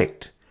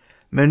correct,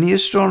 many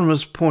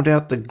astronomers point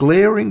out the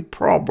glaring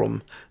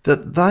problem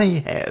that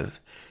they have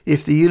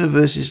if the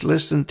universe is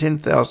less than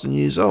 10,000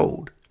 years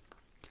old.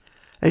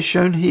 As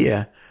shown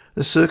here,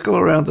 the circle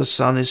around the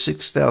Sun is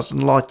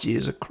 6,000 light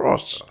years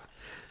across.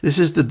 This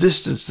is the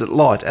distance that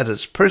light at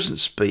its present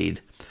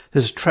speed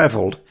has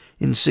travelled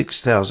in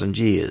 6,000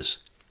 years.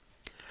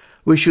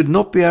 We should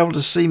not be able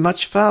to see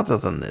much farther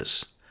than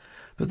this,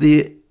 but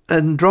the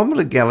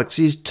Andromeda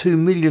galaxy is 2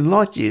 million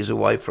light years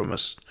away from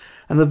us,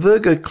 and the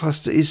Virgo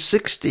cluster is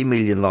 60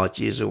 million light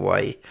years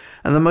away,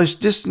 and the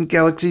most distant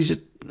galaxies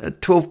are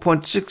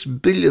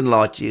 12.6 billion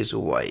light years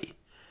away.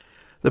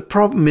 The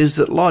problem is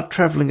that light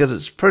travelling at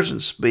its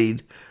present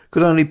speed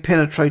could only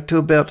penetrate to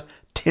about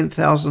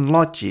 10,000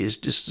 light years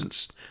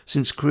distance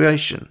since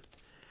creation.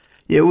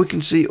 Yet we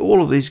can see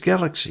all of these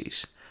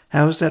galaxies.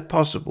 How is that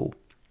possible?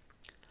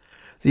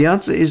 The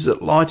answer is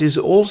that light is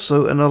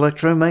also an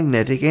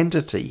electromagnetic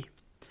entity.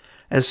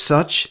 As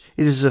such,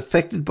 it is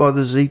affected by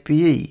the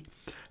ZPE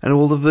and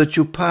all the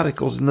virtual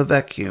particles in the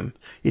vacuum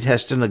it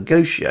has to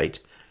negotiate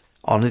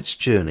on its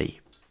journey.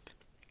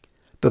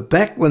 But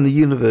back when the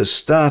universe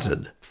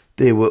started,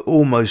 there were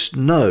almost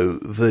no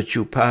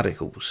virtual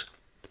particles.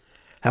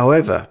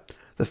 However,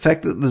 The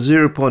fact that the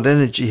 0-point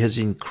energy has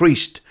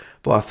increased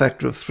by a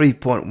factor of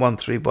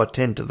 3.13 by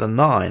 10 to the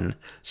 9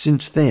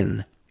 since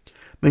then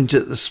means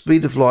that the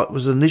speed of light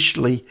was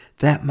initially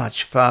that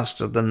much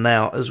faster than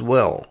now as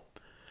well.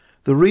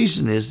 The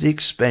reason is the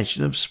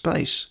expansion of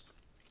space.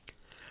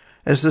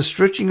 As the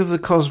stretching of the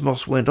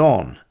cosmos went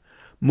on,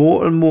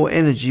 more and more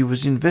energy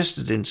was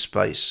invested in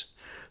space,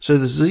 so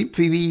the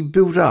ZPE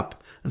built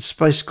up and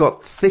space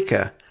got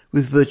thicker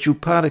with virtual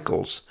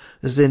particles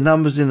as their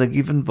numbers in a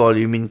given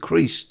volume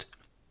increased.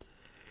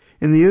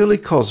 In the early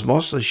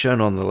cosmos, as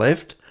shown on the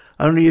left,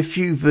 only a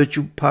few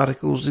virtual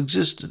particles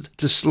existed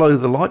to slow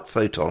the light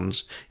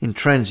photons in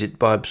transit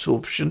by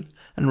absorption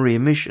and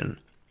re-emission.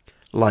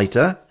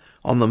 Later,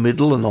 on the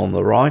middle and on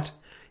the right,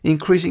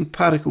 increasing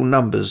particle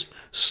numbers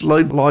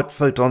slowed light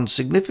photons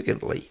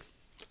significantly.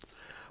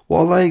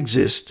 While they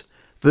exist,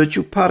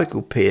 virtual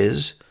particle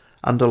pairs,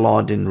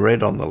 underlined in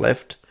red on the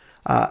left,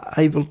 are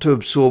able to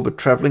absorb a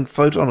travelling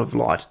photon of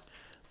light,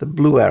 the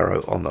blue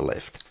arrow on the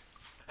left.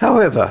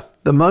 However,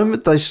 the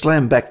moment they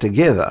slam back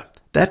together,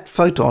 that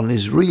photon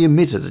is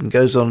re-emitted and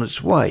goes on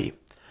its way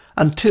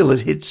until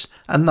it hits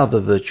another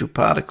virtual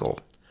particle.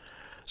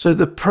 So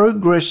the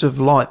progress of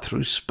light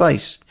through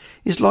space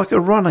is like a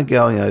runner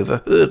going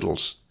over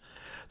hurdles.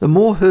 The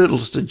more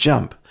hurdles to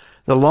jump,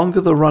 the longer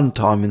the run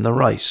time in the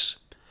race.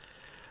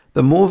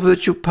 The more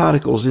virtual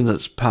particles in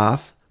its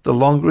path, the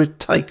longer it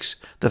takes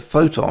the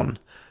photon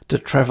to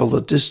travel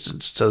the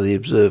distance to the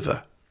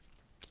observer.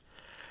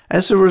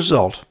 As a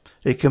result,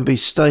 it can be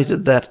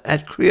stated that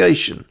at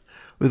creation,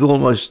 with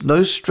almost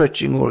no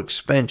stretching or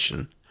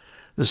expansion,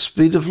 the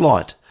speed of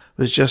light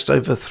was just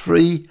over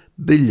 3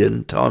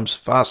 billion times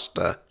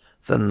faster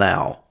than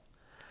now.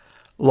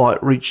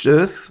 Light reached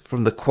Earth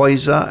from the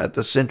quasar at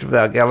the centre of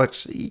our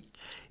galaxy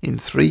in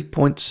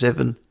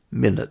 3.7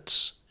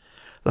 minutes.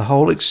 The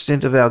whole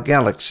extent of our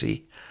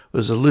galaxy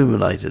was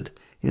illuminated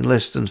in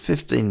less than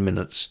 15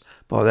 minutes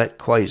by that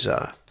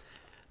quasar.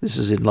 This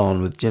is in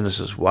line with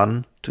Genesis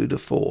 1,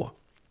 2-4.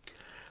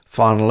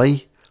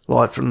 Finally,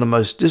 light from the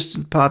most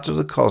distant parts of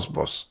the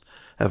cosmos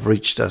have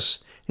reached us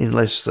in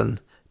less than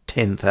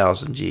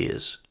 10,000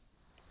 years.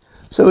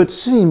 So it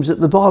seems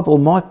that the Bible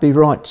might be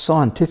right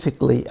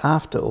scientifically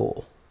after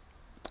all.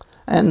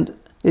 And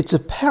it's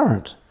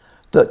apparent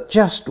that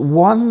just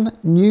one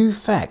new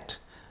fact,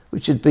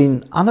 which had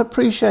been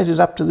unappreciated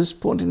up to this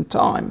point in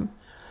time,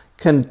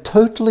 can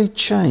totally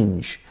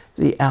change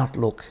the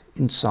outlook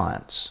in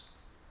science.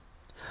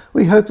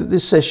 We hope that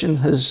this session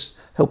has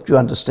helped you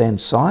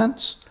understand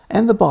science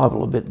and the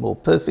Bible a bit more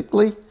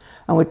perfectly,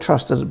 and we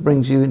trust that it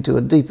brings you into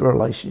a deeper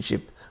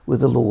relationship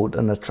with the Lord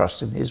and a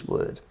trust in His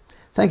Word.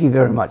 Thank you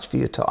very much for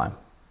your time.